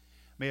Spirit,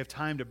 may have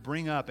time to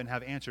bring up and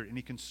have answered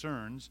any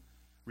concerns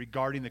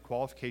regarding the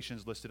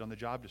qualifications listed on the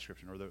job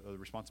description or the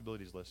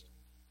responsibilities list.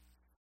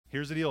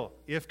 Here's the deal.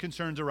 If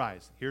concerns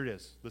arise, here it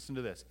is. Listen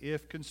to this.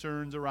 If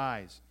concerns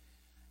arise,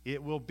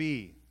 it will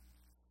be,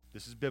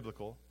 this is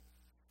biblical,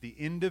 the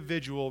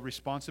individual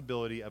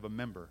responsibility of a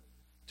member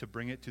to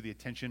bring it to the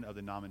attention of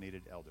the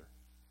nominated elder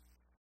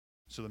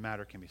so the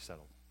matter can be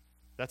settled.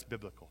 That's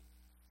biblical.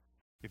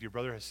 If your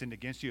brother has sinned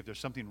against you, if there's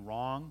something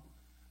wrong,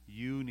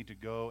 you need to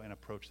go and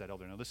approach that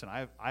elder. Now listen,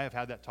 I have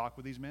had that talk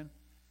with these men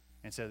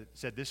and said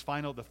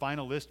the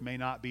final list may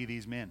not be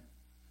these men.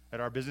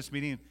 At our business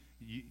meeting,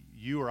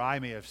 you or I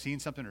may have seen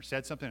something or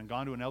said something and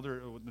gone to an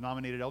elder, the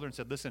nominated elder, and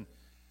said, listen,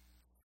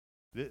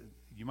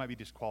 You might be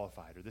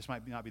disqualified, or this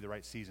might not be the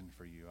right season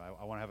for you.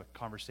 I want to have a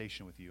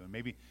conversation with you. And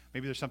maybe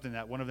there's something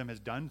that one of them has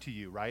done to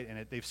you, right?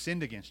 And they've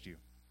sinned against you.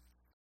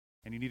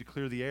 And you need to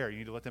clear the air. You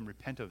need to let them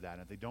repent of that.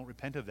 And if they don't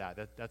repent of that,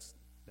 that's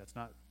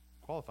not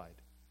qualified.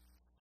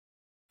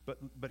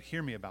 But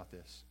hear me about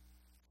this.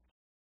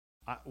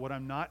 What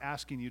I'm not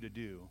asking you to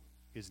do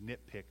is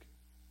nitpick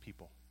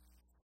people.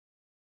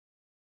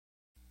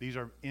 These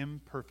are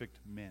imperfect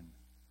men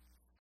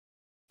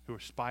who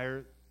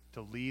aspire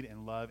to lead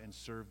and love and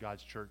serve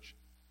God's church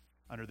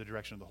under the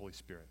direction of the Holy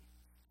Spirit.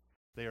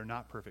 They are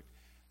not perfect.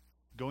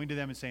 Going to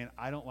them and saying,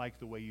 I don't like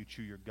the way you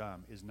chew your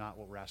gum, is not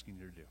what we're asking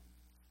you to do.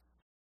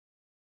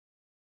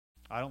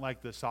 I don't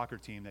like the soccer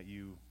team that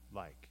you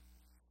like.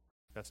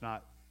 That's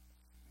not,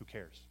 who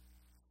cares?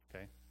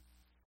 Okay?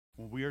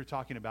 When we are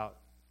talking about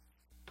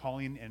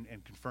calling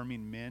and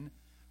confirming men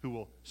who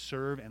will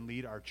serve and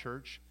lead our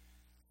church,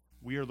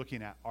 we are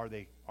looking at, are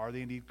they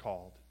indeed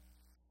called?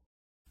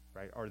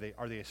 Right? Are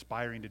they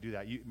aspiring to do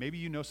that? Maybe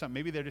you know something.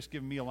 Maybe they're just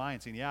giving me a line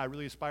saying, yeah, I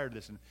really aspire to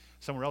this. And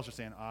somewhere else are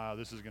saying,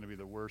 this is going to be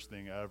the worst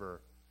thing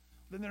ever.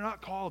 Then they're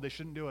not called. They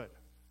shouldn't do it.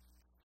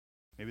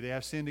 Maybe they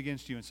have sinned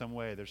against you in some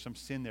way. There's some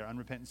sin there,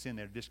 unrepentant sin.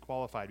 They're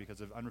disqualified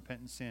because of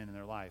unrepentant sin in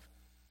their life.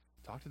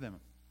 Talk to them.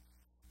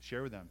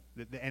 Share with them.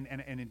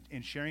 And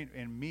in sharing,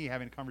 and me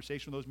having a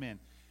conversation with those men,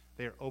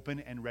 they are open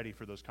and ready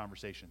for those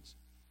conversations.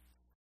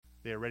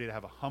 They are ready to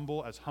have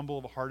as humble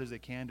of a heart as they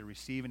can to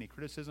receive any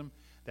criticism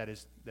that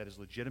is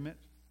legitimate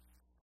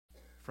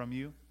from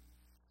you,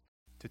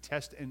 to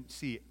test and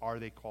see, are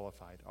they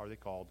qualified? Are they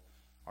called?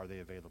 Are they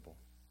available?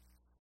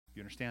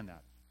 You understand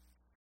that?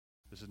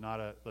 This is not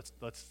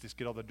let's just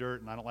get all the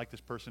dirt and I don't like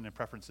this person and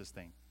preference this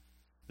thing.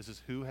 This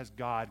is who has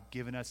God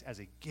given us as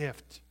a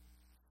gift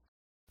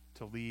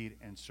to lead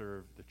and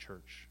serve the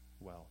church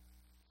well.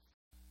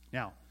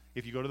 Now,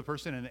 if you go to the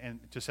person and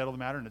to settle the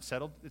matter and it's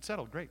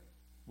settled, great.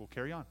 We'll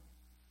carry on.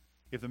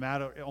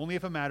 Only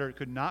if a matter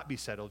could not be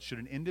settled should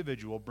an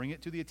individual bring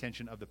it to the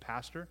attention of the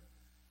pastor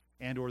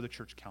and or the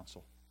church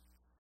council.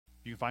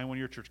 You can find one of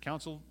your church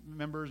council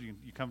members. You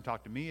come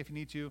talk to me if you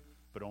need to,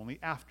 but only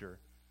after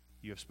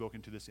you have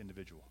spoken to this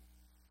individual.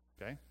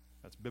 Okay?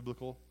 That's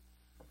biblical.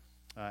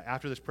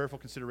 After this prayerful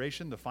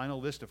consideration, the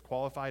final list of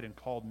qualified and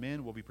called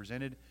men will be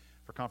presented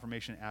for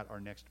confirmation at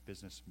our next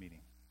business meeting.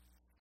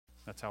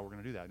 That's how we're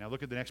going to do that. Now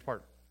look at the next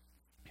part.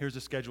 Here's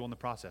the schedule and the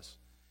process.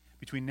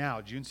 Between now,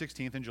 June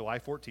 16th and July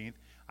 14th,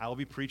 I will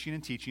be preaching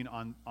and teaching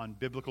on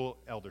biblical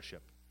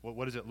eldership.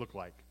 What does it look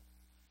like?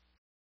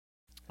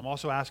 I'm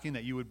also asking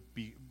that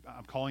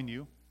I'm calling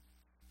you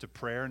to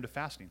prayer and to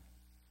fasting.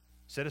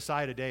 Set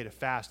aside a day to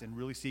fast and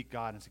really seek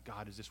God and say,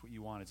 God, is this what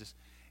you want? Is this?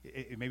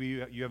 Maybe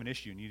you have an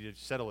issue and you need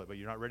to settle it, but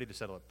you're not ready to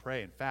settle it.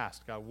 Pray and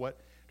fast. God, what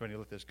do I need to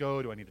let this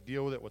go? Do I need to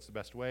deal with it? What's the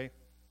best way?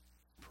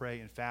 Pray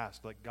and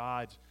fast. Let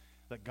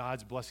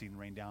God's blessing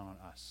rain down on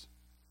us.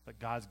 Let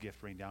God's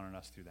gift rain down on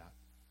us through that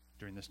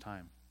during this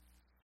time.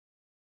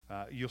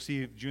 You'll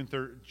see June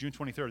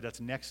 23rd, that's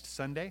next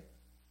Sunday.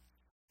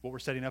 What we're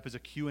setting up is a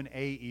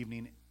Q&A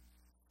evening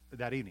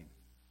that evening.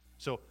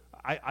 So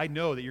I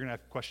know that you're going to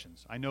have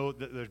questions. I know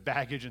that there's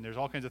baggage and there's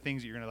all kinds of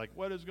things that you're going to like,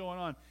 what is going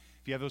on?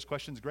 If you have those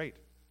questions, great.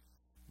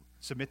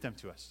 Submit them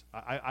to us.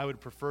 I would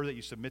prefer that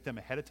you submit them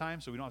ahead of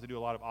time so we don't have to do a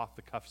lot of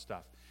off-the-cuff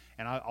stuff.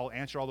 And I'll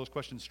answer all those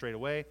questions straight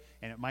away,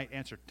 and it might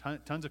answer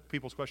tons of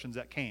people's questions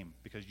that came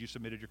because you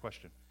submitted your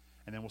question.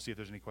 And then we'll see if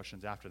there's any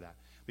questions after that.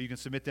 But you can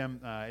submit them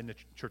in the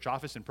church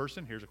office in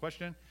person. Here's a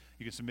question.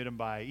 You can submit them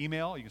by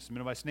email. You can submit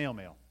them by snail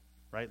mail,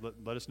 right?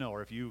 Let us know.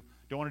 Or if you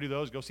don't want to do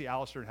those, go see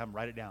Alistair and have him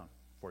write it down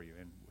for you,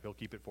 and he'll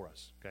keep it for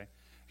us, okay?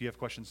 If you have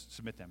questions,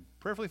 submit them.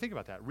 Prayerfully think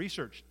about that.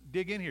 Research.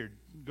 Dig in here.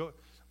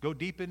 Go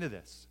deep into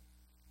this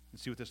and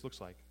see what this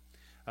looks like.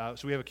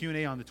 So we have a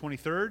Q&A on the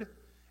 23rd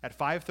at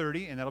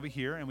 5:30, and that'll be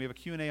here. And we have a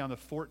Q&A on the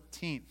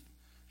 14th,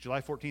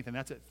 July 14th, and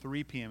that's at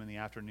 3 p.m. in the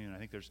afternoon. I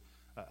think there's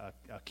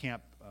a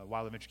camp,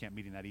 Wild Adventure Camp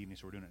meeting that evening,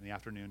 so we're doing it in the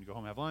afternoon. You go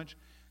home, have lunch,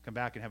 come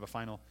back, and have a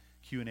final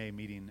Q&A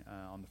meeting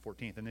on the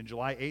 14th. And then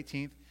July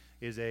 18th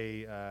is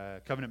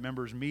a covenant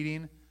members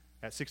meeting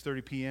at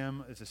 6:30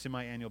 p.m. It's a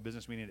semi-annual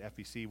business meeting at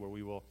FBC where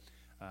we will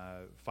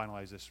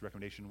finalize this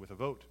recommendation with a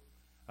vote.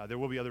 There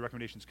will be other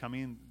recommendations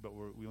coming, but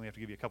we only have to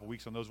give you a couple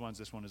weeks on those ones.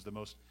 This one is the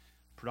most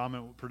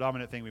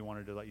predominant thing we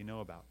wanted to let you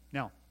know about.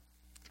 Now,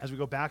 as we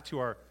go back to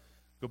our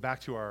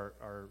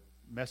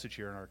message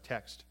here in our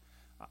text,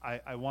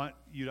 I want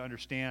you to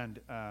understand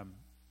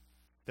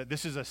that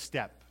this is a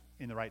step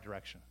in the right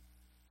direction.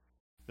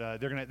 They're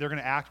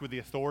gonna act with the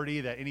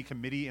authority that any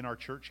committee in our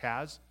church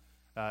has,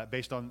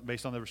 based on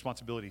the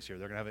responsibilities here.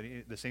 They're going to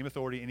have the same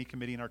authority any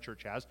committee in our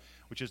church has,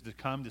 which is to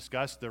come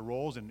discuss their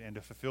roles and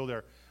to fulfill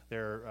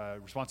their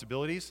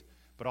responsibilities,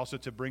 but also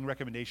to bring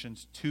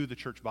recommendations to the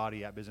church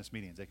body at business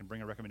meetings. They can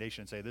bring a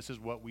recommendation and say, this is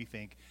what we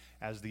think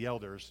as the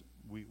elders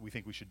we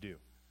think we should do,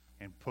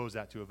 and pose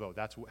that to a vote.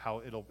 That's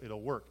how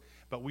it'll work.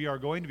 But we are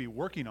going to be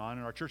working on,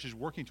 and our church is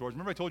working towards,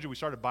 remember I told you we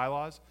started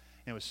bylaws,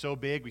 and it was so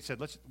big, we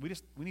said,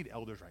 we need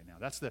elders right now.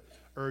 That's the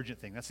urgent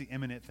thing. That's the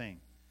imminent thing.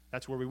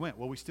 That's where we went.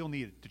 Well, we still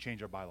need to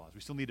change our bylaws. We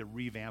still need to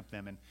revamp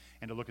them and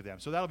to look at them.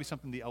 So that'll be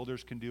something the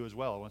elders can do as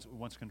well,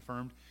 once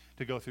confirmed,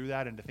 to go through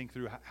that and to think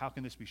through how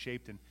can this be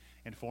shaped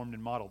and formed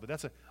and modeled. But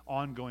that's an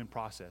ongoing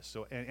process.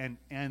 So and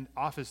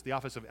the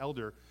office of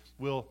elder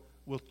will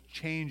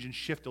change and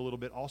shift a little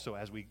bit also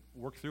as we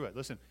work through it.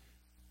 Listen,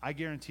 I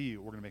guarantee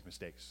you we're going to make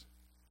mistakes.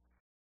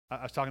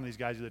 I was talking to these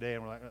guys the other day,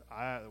 and we're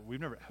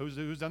like,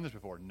 who's done this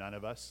before? None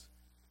of us.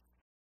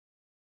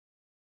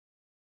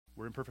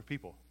 We're imperfect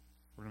people.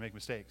 We're going to make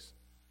mistakes.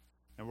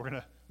 And we're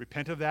going to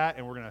repent of that,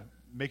 and we're going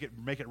to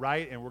make it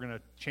right, and we're going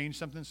to change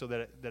something so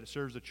that it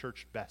serves the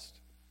church best.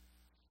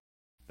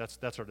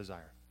 That's our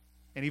desire.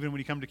 And even when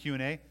you come to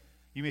Q&A,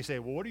 you may say,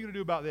 well, what are you going to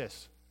do about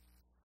this?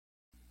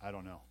 I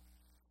don't know.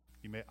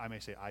 I may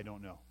say, I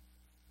don't know.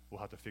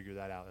 We'll have to figure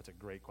that out. That's a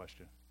great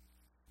question.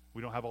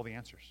 We don't have all the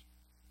answers.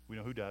 We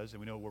know who does, and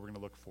we know where we're going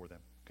to look for them,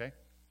 okay?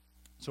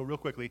 So real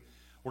quickly,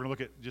 we're going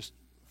to look at just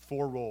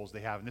 4 roles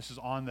they have, and this is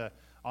on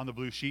the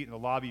blue sheet in the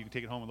lobby. You can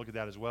take it home and look at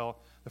that as well.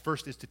 The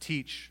first is to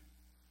teach.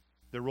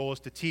 Their role is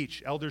to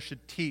teach. Elders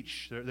should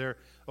teach. They're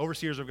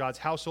overseers of God's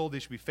household. They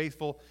should be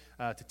faithful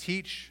to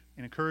teach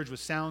and encourage with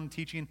sound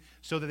teaching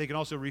so that they can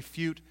also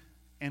refute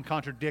and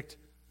contradict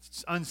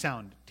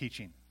unsound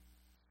teaching.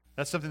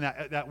 That's something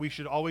that we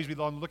should always be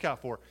on the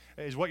lookout for.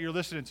 Is what you're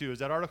listening to, is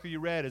that article you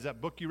read, is that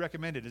book you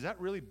recommended, is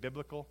that really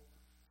biblical?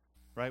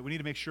 Right? We need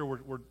to make sure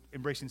we're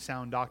embracing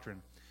sound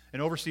doctrine. An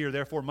overseer,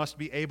 therefore, must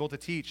be able to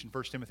teach in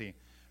 1 Timothy.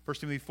 1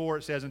 Timothy 4,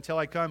 it says, until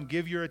I come,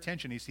 give your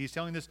attention. He's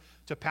telling this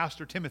to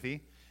Pastor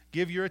Timothy.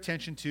 Give your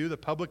attention to the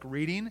public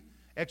reading,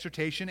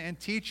 exhortation, and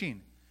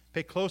teaching.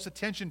 Pay close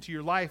attention to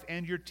your life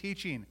and your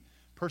teaching.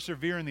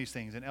 Persevere in these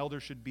things. An elder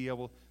should be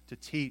able to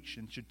teach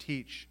and should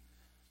teach.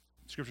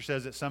 Scripture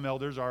says that some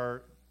elders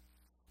are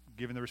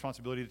given the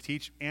responsibility to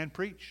teach and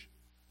preach,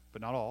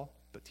 but not all,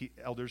 but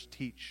elders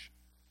teach.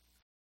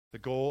 The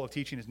goal of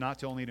teaching is not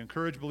to only to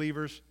encourage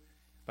believers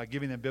by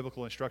giving them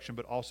biblical instruction,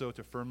 but also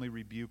to firmly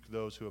rebuke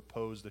those who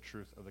oppose the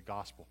truth of the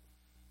gospel,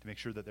 to make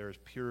sure that there is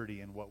purity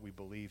in what we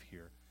believe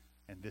here,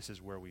 and this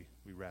is where we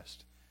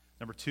rest.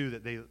 Number 2,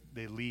 that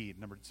they lead.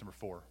 Number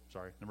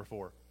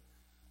 4.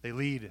 They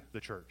lead the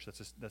church.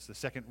 That's the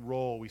second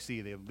role we see.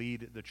 They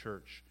lead the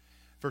church.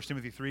 1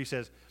 Timothy 3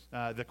 says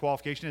the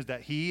qualification is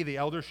that he, the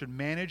elder, should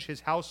manage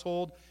his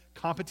household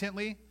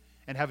competently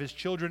and have his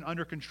children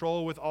under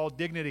control with all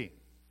dignity.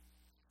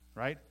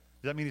 Right?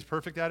 Does that mean he's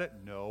perfect at it?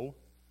 No.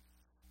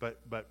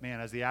 But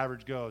man, as the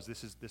average goes,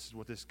 this is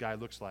what this guy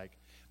looks like.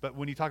 But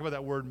when you talk about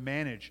that word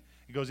manage,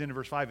 it goes into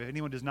verse 5. If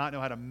anyone does not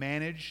know how to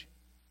manage,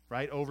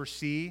 right,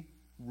 oversee,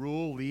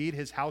 rule, lead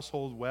his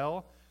household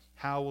well,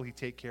 how will he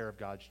take care of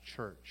God's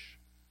church?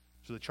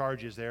 So the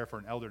charge is there for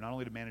an elder not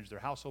only to manage their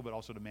household, but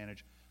also to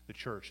manage the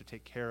church, to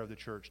take care of the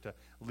church, to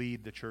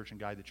lead the church and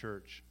guide the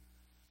church.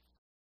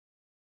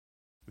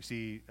 We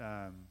see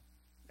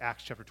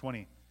Acts chapter 20.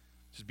 It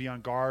says, be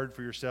on guard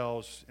for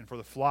yourselves and for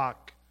the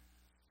flock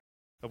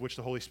of which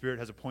the Holy Spirit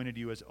has appointed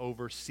you as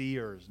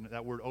overseers. And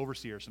that word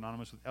overseer,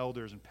 synonymous with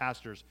elders and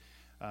pastors,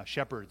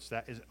 shepherds.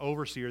 That is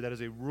overseer, that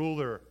is a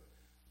ruler,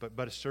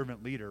 but a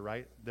servant leader,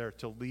 right? They're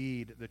to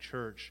lead the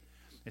church.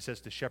 It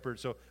says to shepherd.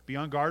 So be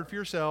on guard for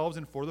yourselves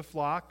and for the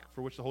flock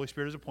for which the Holy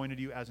Spirit has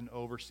appointed you as an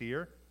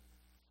overseer,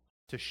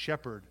 to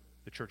shepherd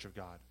the church of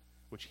God,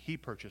 which he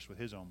purchased with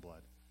his own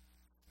blood.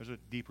 There's a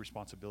deep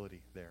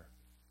responsibility there.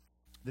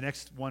 The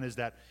next one is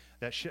that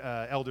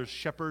elders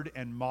shepherd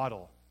and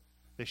model.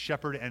 They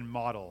shepherd and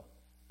model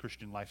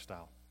Christian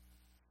lifestyle.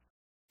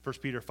 1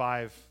 Peter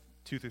 5,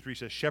 2-3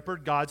 says,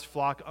 shepherd God's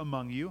flock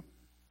among you,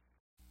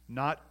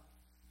 not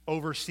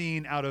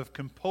overseen out of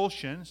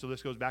compulsion. So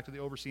this goes back to the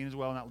overseeing as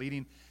well, not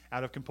leading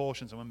out of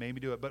compulsion. Someone made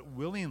me do it, but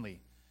willingly,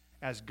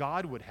 as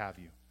God would have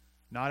you.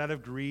 Not out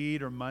of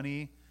greed or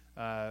money,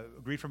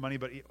 greed for money,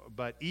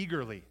 but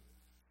eagerly.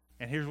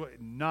 And here's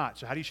what, not.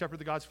 So how do you shepherd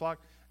the God's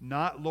flock?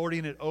 Not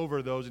lording it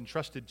over those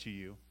entrusted to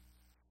you,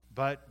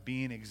 but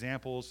being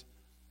examples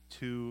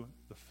to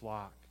the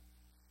flock.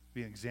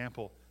 Be an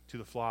example to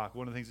the flock.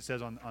 One of the things it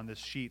says on this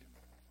sheet,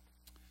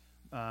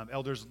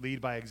 elders lead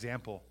by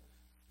example.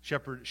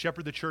 Shepherd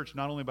the church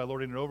not only by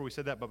lording it over, we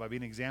said that, but by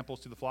being examples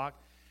to the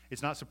flock.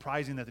 It's not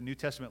surprising that the New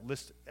Testament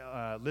list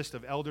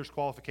of elders'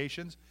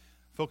 qualifications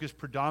focus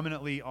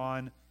predominantly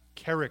on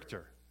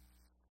character,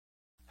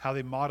 how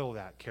they model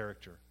that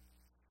character.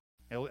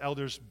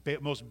 Elders'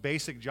 most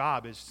basic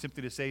job is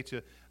simply to say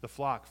to the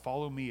flock,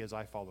 follow me as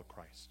I follow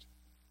Christ.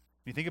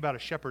 When you think about a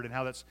shepherd and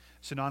how that's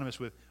synonymous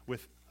with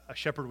a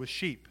shepherd with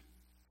sheep,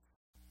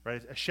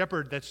 right? A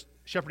shepherd that's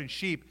shepherding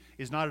sheep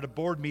is not at a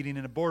board meeting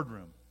in a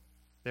boardroom.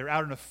 They're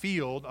out in a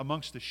field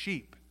amongst the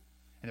sheep,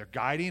 and they're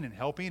guiding and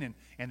helping,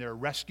 and they're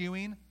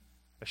rescuing.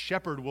 A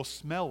shepherd will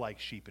smell like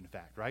sheep, in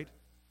fact, right?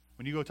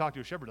 When you go talk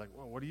to a shepherd, like,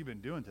 well, what have you been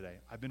doing today?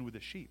 I've been with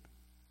the sheep.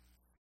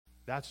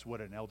 That's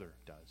what an elder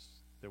does.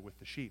 They're with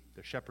the sheep.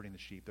 They're shepherding the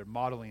sheep. They're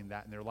modeling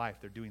that in their life.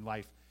 They're doing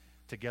life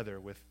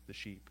together with the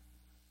sheep.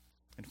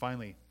 And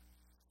finally,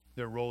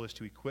 their role is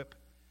to equip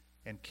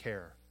and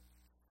care.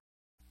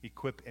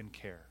 Equip and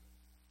care.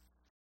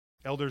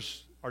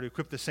 Elders are to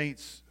equip the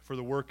saints for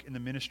the work in the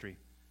ministry.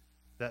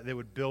 that they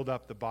would build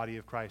up the body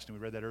of Christ. And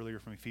we read that earlier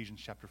from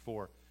Ephesians chapter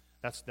 4.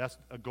 That's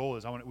a goal,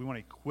 is we want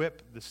to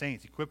equip the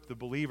saints, equip the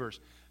believers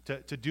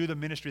to do the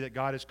ministry that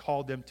God has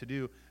called them to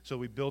do, so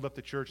we build up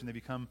the church and they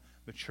become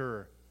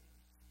mature.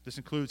 This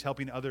includes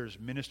helping others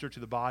minister to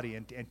the body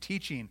and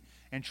teaching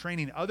and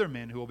training other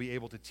men who will be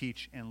able to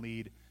teach and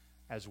lead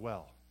as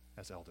well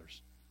as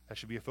elders. That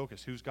should be a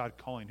focus. Who's God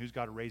calling? Who's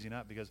God raising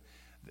up? Because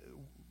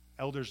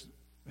elders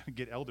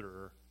get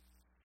elderer,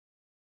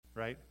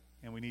 right?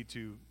 And we need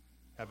to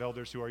have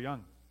elders who are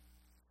young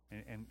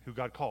and who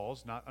God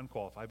calls, not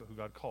unqualified, but who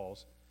God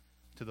calls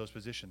to those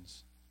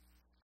positions.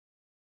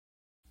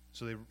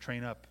 So they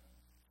train up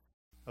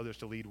others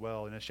to lead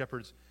well. And as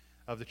shepherds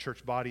of the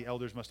church body,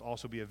 elders must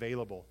also be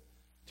available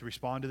to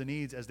respond to the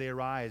needs as they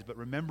arise, but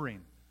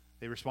remembering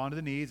they respond to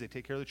the needs, they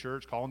take care of the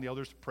church, calling the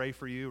elders to pray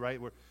for you, right?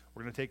 We're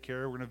going to take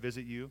care, we're going to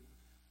visit you,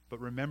 but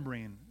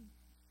remembering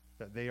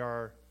that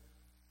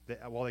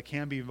that while they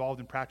can be involved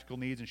in practical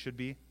needs and should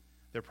be,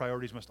 their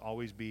priorities must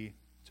always be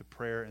to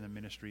prayer and the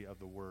ministry of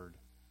the word,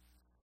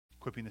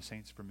 equipping the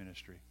saints for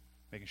ministry,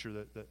 making sure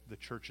that the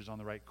church is on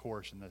the right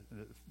course and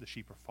the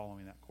sheep are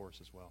following that course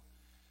as well.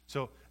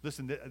 So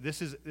listen,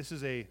 this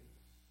is a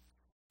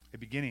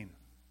beginning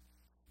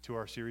to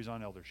our series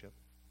on eldership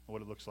and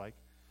what it looks like.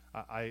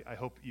 I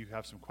hope you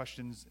have some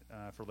questions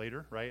for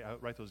later, right?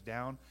 Write those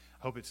down.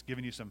 I hope it's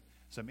given you some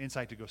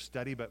insight to go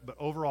study. But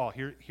overall,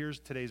 here's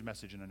today's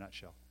message in a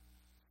nutshell.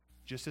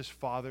 Just as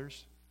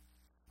fathers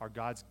are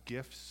God's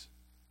gifts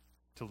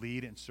to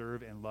lead and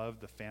serve and love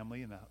the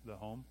family and the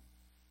home,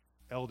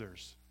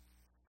 elders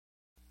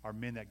are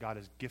men that God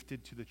has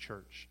gifted to the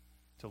church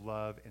to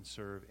love and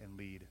serve and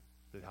lead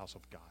the house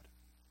of God.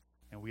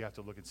 And we have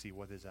to look and see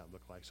what does that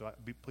look like. So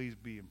please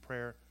be in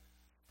prayer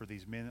for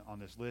these men on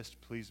this list.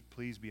 Please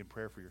be in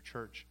prayer for your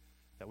church,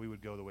 that we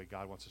would go the way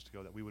God wants us to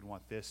go, that we would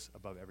want this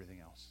above everything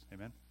else.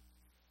 Amen?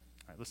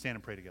 All right, let's stand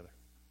and pray together.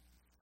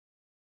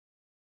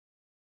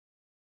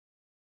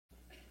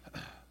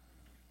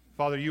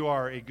 Father, you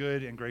are a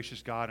good and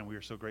gracious God, and we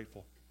are so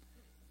grateful.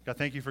 God,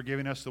 thank you for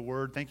giving us the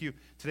word. Thank you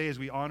today as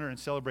we honor and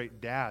celebrate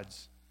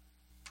dads.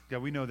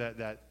 God, we know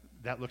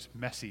that looks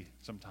messy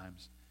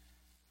sometimes.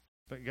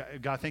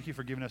 But God, thank you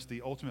for giving us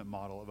the ultimate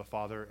model of a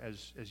father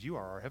as you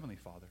are, our Heavenly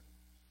Father.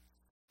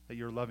 That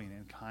you're loving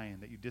and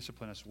kind, that you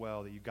discipline us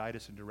well, that you guide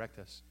us and direct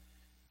us.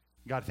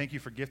 God, thank you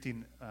for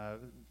gifting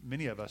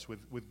many of us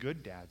with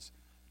good dads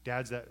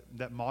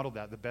that modeled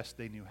that the best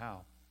they knew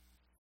how.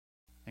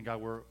 And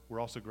God, we're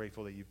also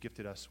grateful that you've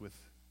gifted us with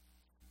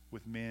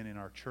men in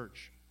our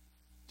church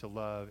to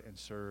love and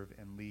serve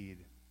and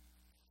lead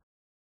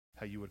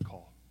how you would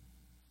call.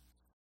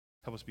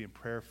 Help us be in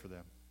prayer for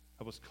them.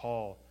 Help us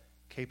call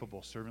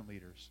capable servant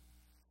leaders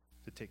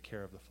to take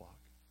care of the flock.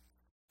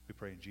 We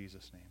pray in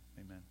Jesus' name.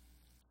 Amen.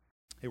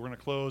 Hey, we're going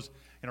to close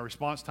in our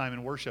response time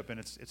in worship, and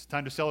it's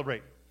time to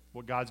celebrate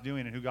what God's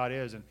doing and who God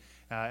is. And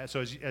so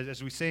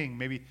as we sing,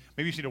 maybe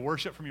you need to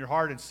worship from your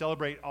heart and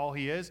celebrate all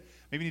he is.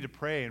 Maybe you need to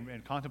pray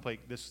and contemplate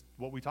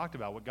what we talked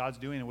about, what God's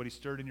doing and what he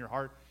stirred in your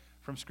heart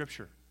from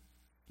Scripture.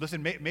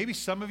 Listen, maybe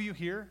some of you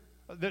here,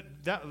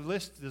 that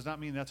list does not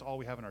mean that's all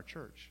we have in our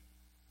church.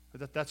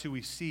 But that's who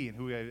we see and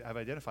who we have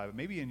identified. But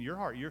maybe in your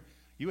heart,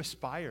 you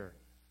aspire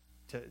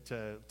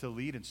to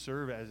lead and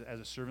serve as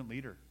a servant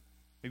leader.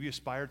 Maybe you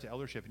aspire to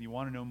eldership and you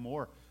want to know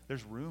more.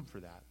 There's room for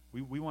that.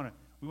 We want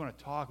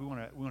to talk. We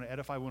want to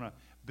edify. We want to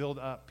build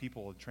up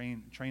people and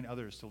train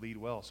others to lead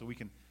well, so we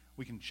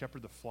can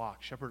shepherd the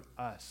flock, shepherd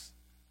us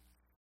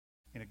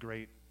in a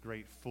great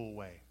full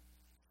way.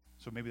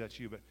 So maybe that's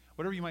you. But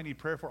whatever you might need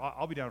prayer for,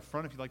 I'll be down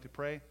front if you'd like to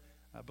pray.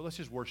 But let's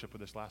just worship with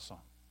this last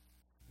song.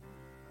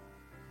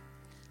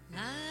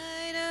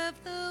 Light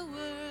of the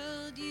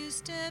world, you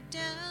step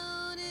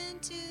down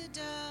into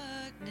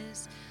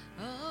darkness.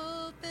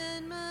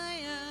 Open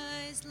my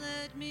eyes,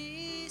 let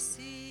me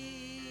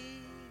see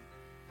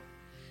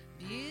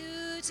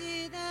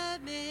beauty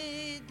that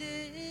made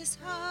this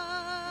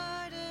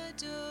heart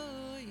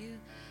adore you.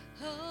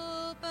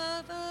 Hope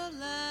of a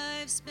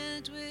life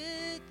spent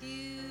with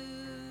you.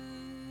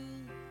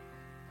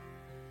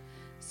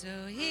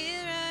 So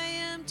here I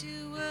am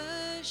to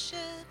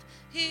worship.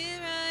 Here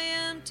I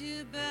am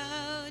to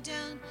bow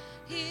down.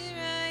 Here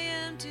I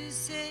am to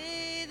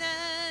say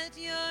that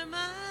you're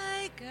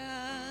my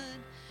God.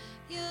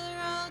 You're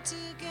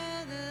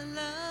altogether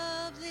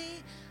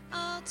lovely,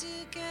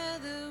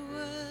 altogether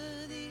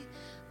worthy,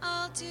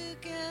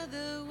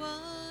 altogether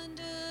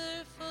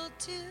wonderful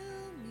to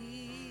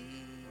me.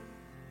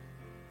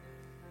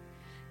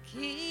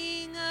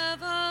 King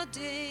of all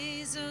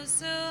days, oh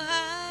so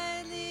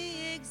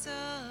highly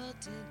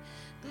exalted,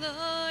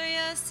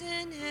 glorious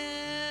in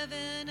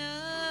heaven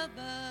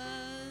above.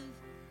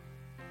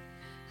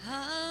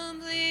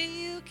 Humbly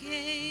you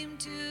came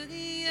to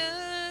the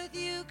earth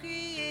you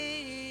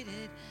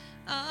created,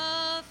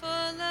 all for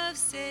love's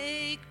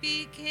sake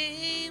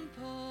became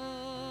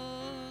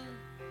poor.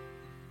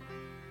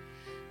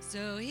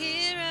 So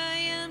here I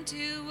am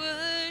to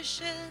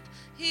worship,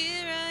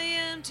 here I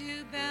am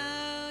to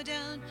bow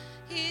down,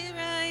 here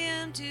I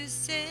am to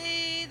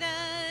say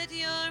that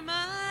you're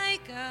my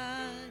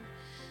God.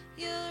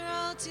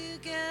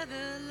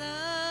 altogether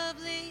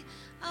lovely,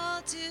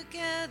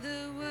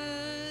 altogether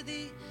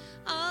worthy,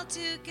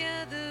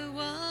 altogether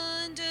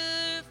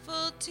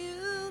wonderful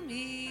to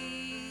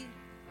me.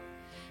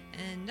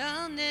 And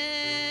I'll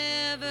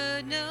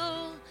never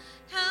know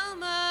how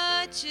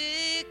much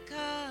it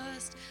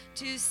cost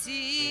to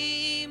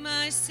see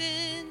my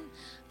sin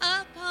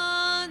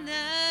upon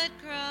that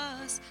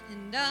cross.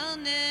 And I'll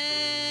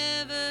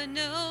never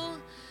know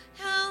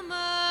how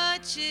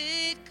much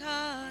it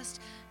cost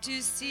to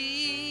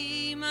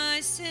see my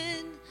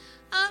sin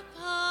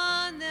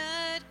upon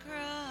that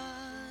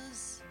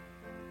cross.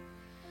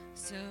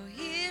 So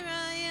here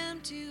I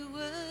am to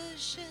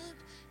worship,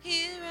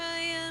 here I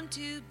am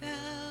to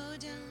bow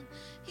down,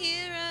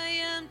 here I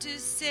am to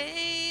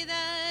say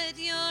that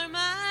you're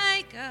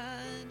my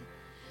God.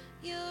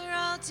 You're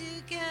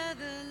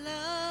altogether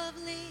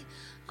lovely,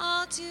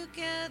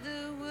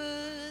 altogether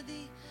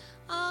worthy,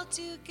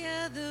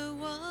 altogether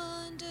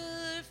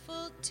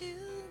wonderful to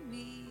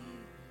me.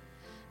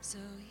 So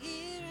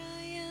here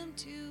I am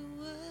to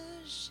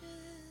worship.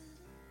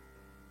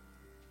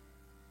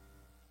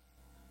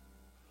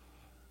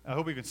 I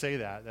hope we can say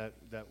that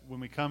when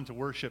we come to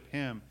worship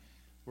him,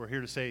 we're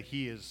here to say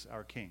he is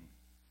our king.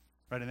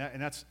 Right?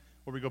 And that's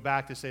where we go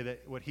back to say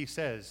that what he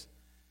says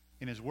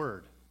in his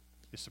word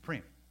is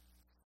supreme.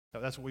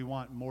 So that's what we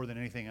want more than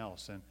anything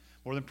else. And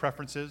more than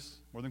preferences,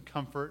 more than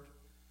comfort,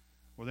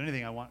 more than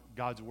anything, I want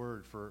God's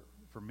word for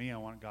me. I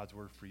want God's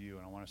word for you.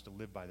 And I want us to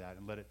live by that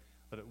and let it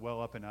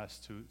well up in us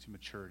to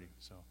maturity.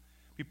 So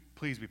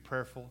please be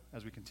prayerful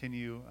as we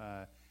continue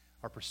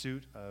our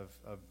pursuit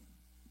of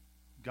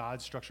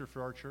God's structure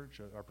for our church,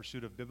 our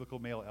pursuit of biblical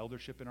male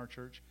eldership in our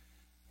church,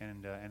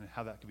 and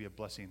how that could be a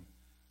blessing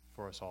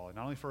for us all. And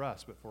not only for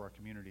us, but for our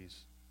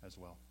communities as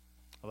well.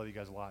 I love you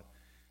guys a lot.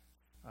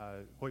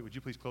 Hoyt, would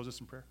you please close us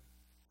in prayer?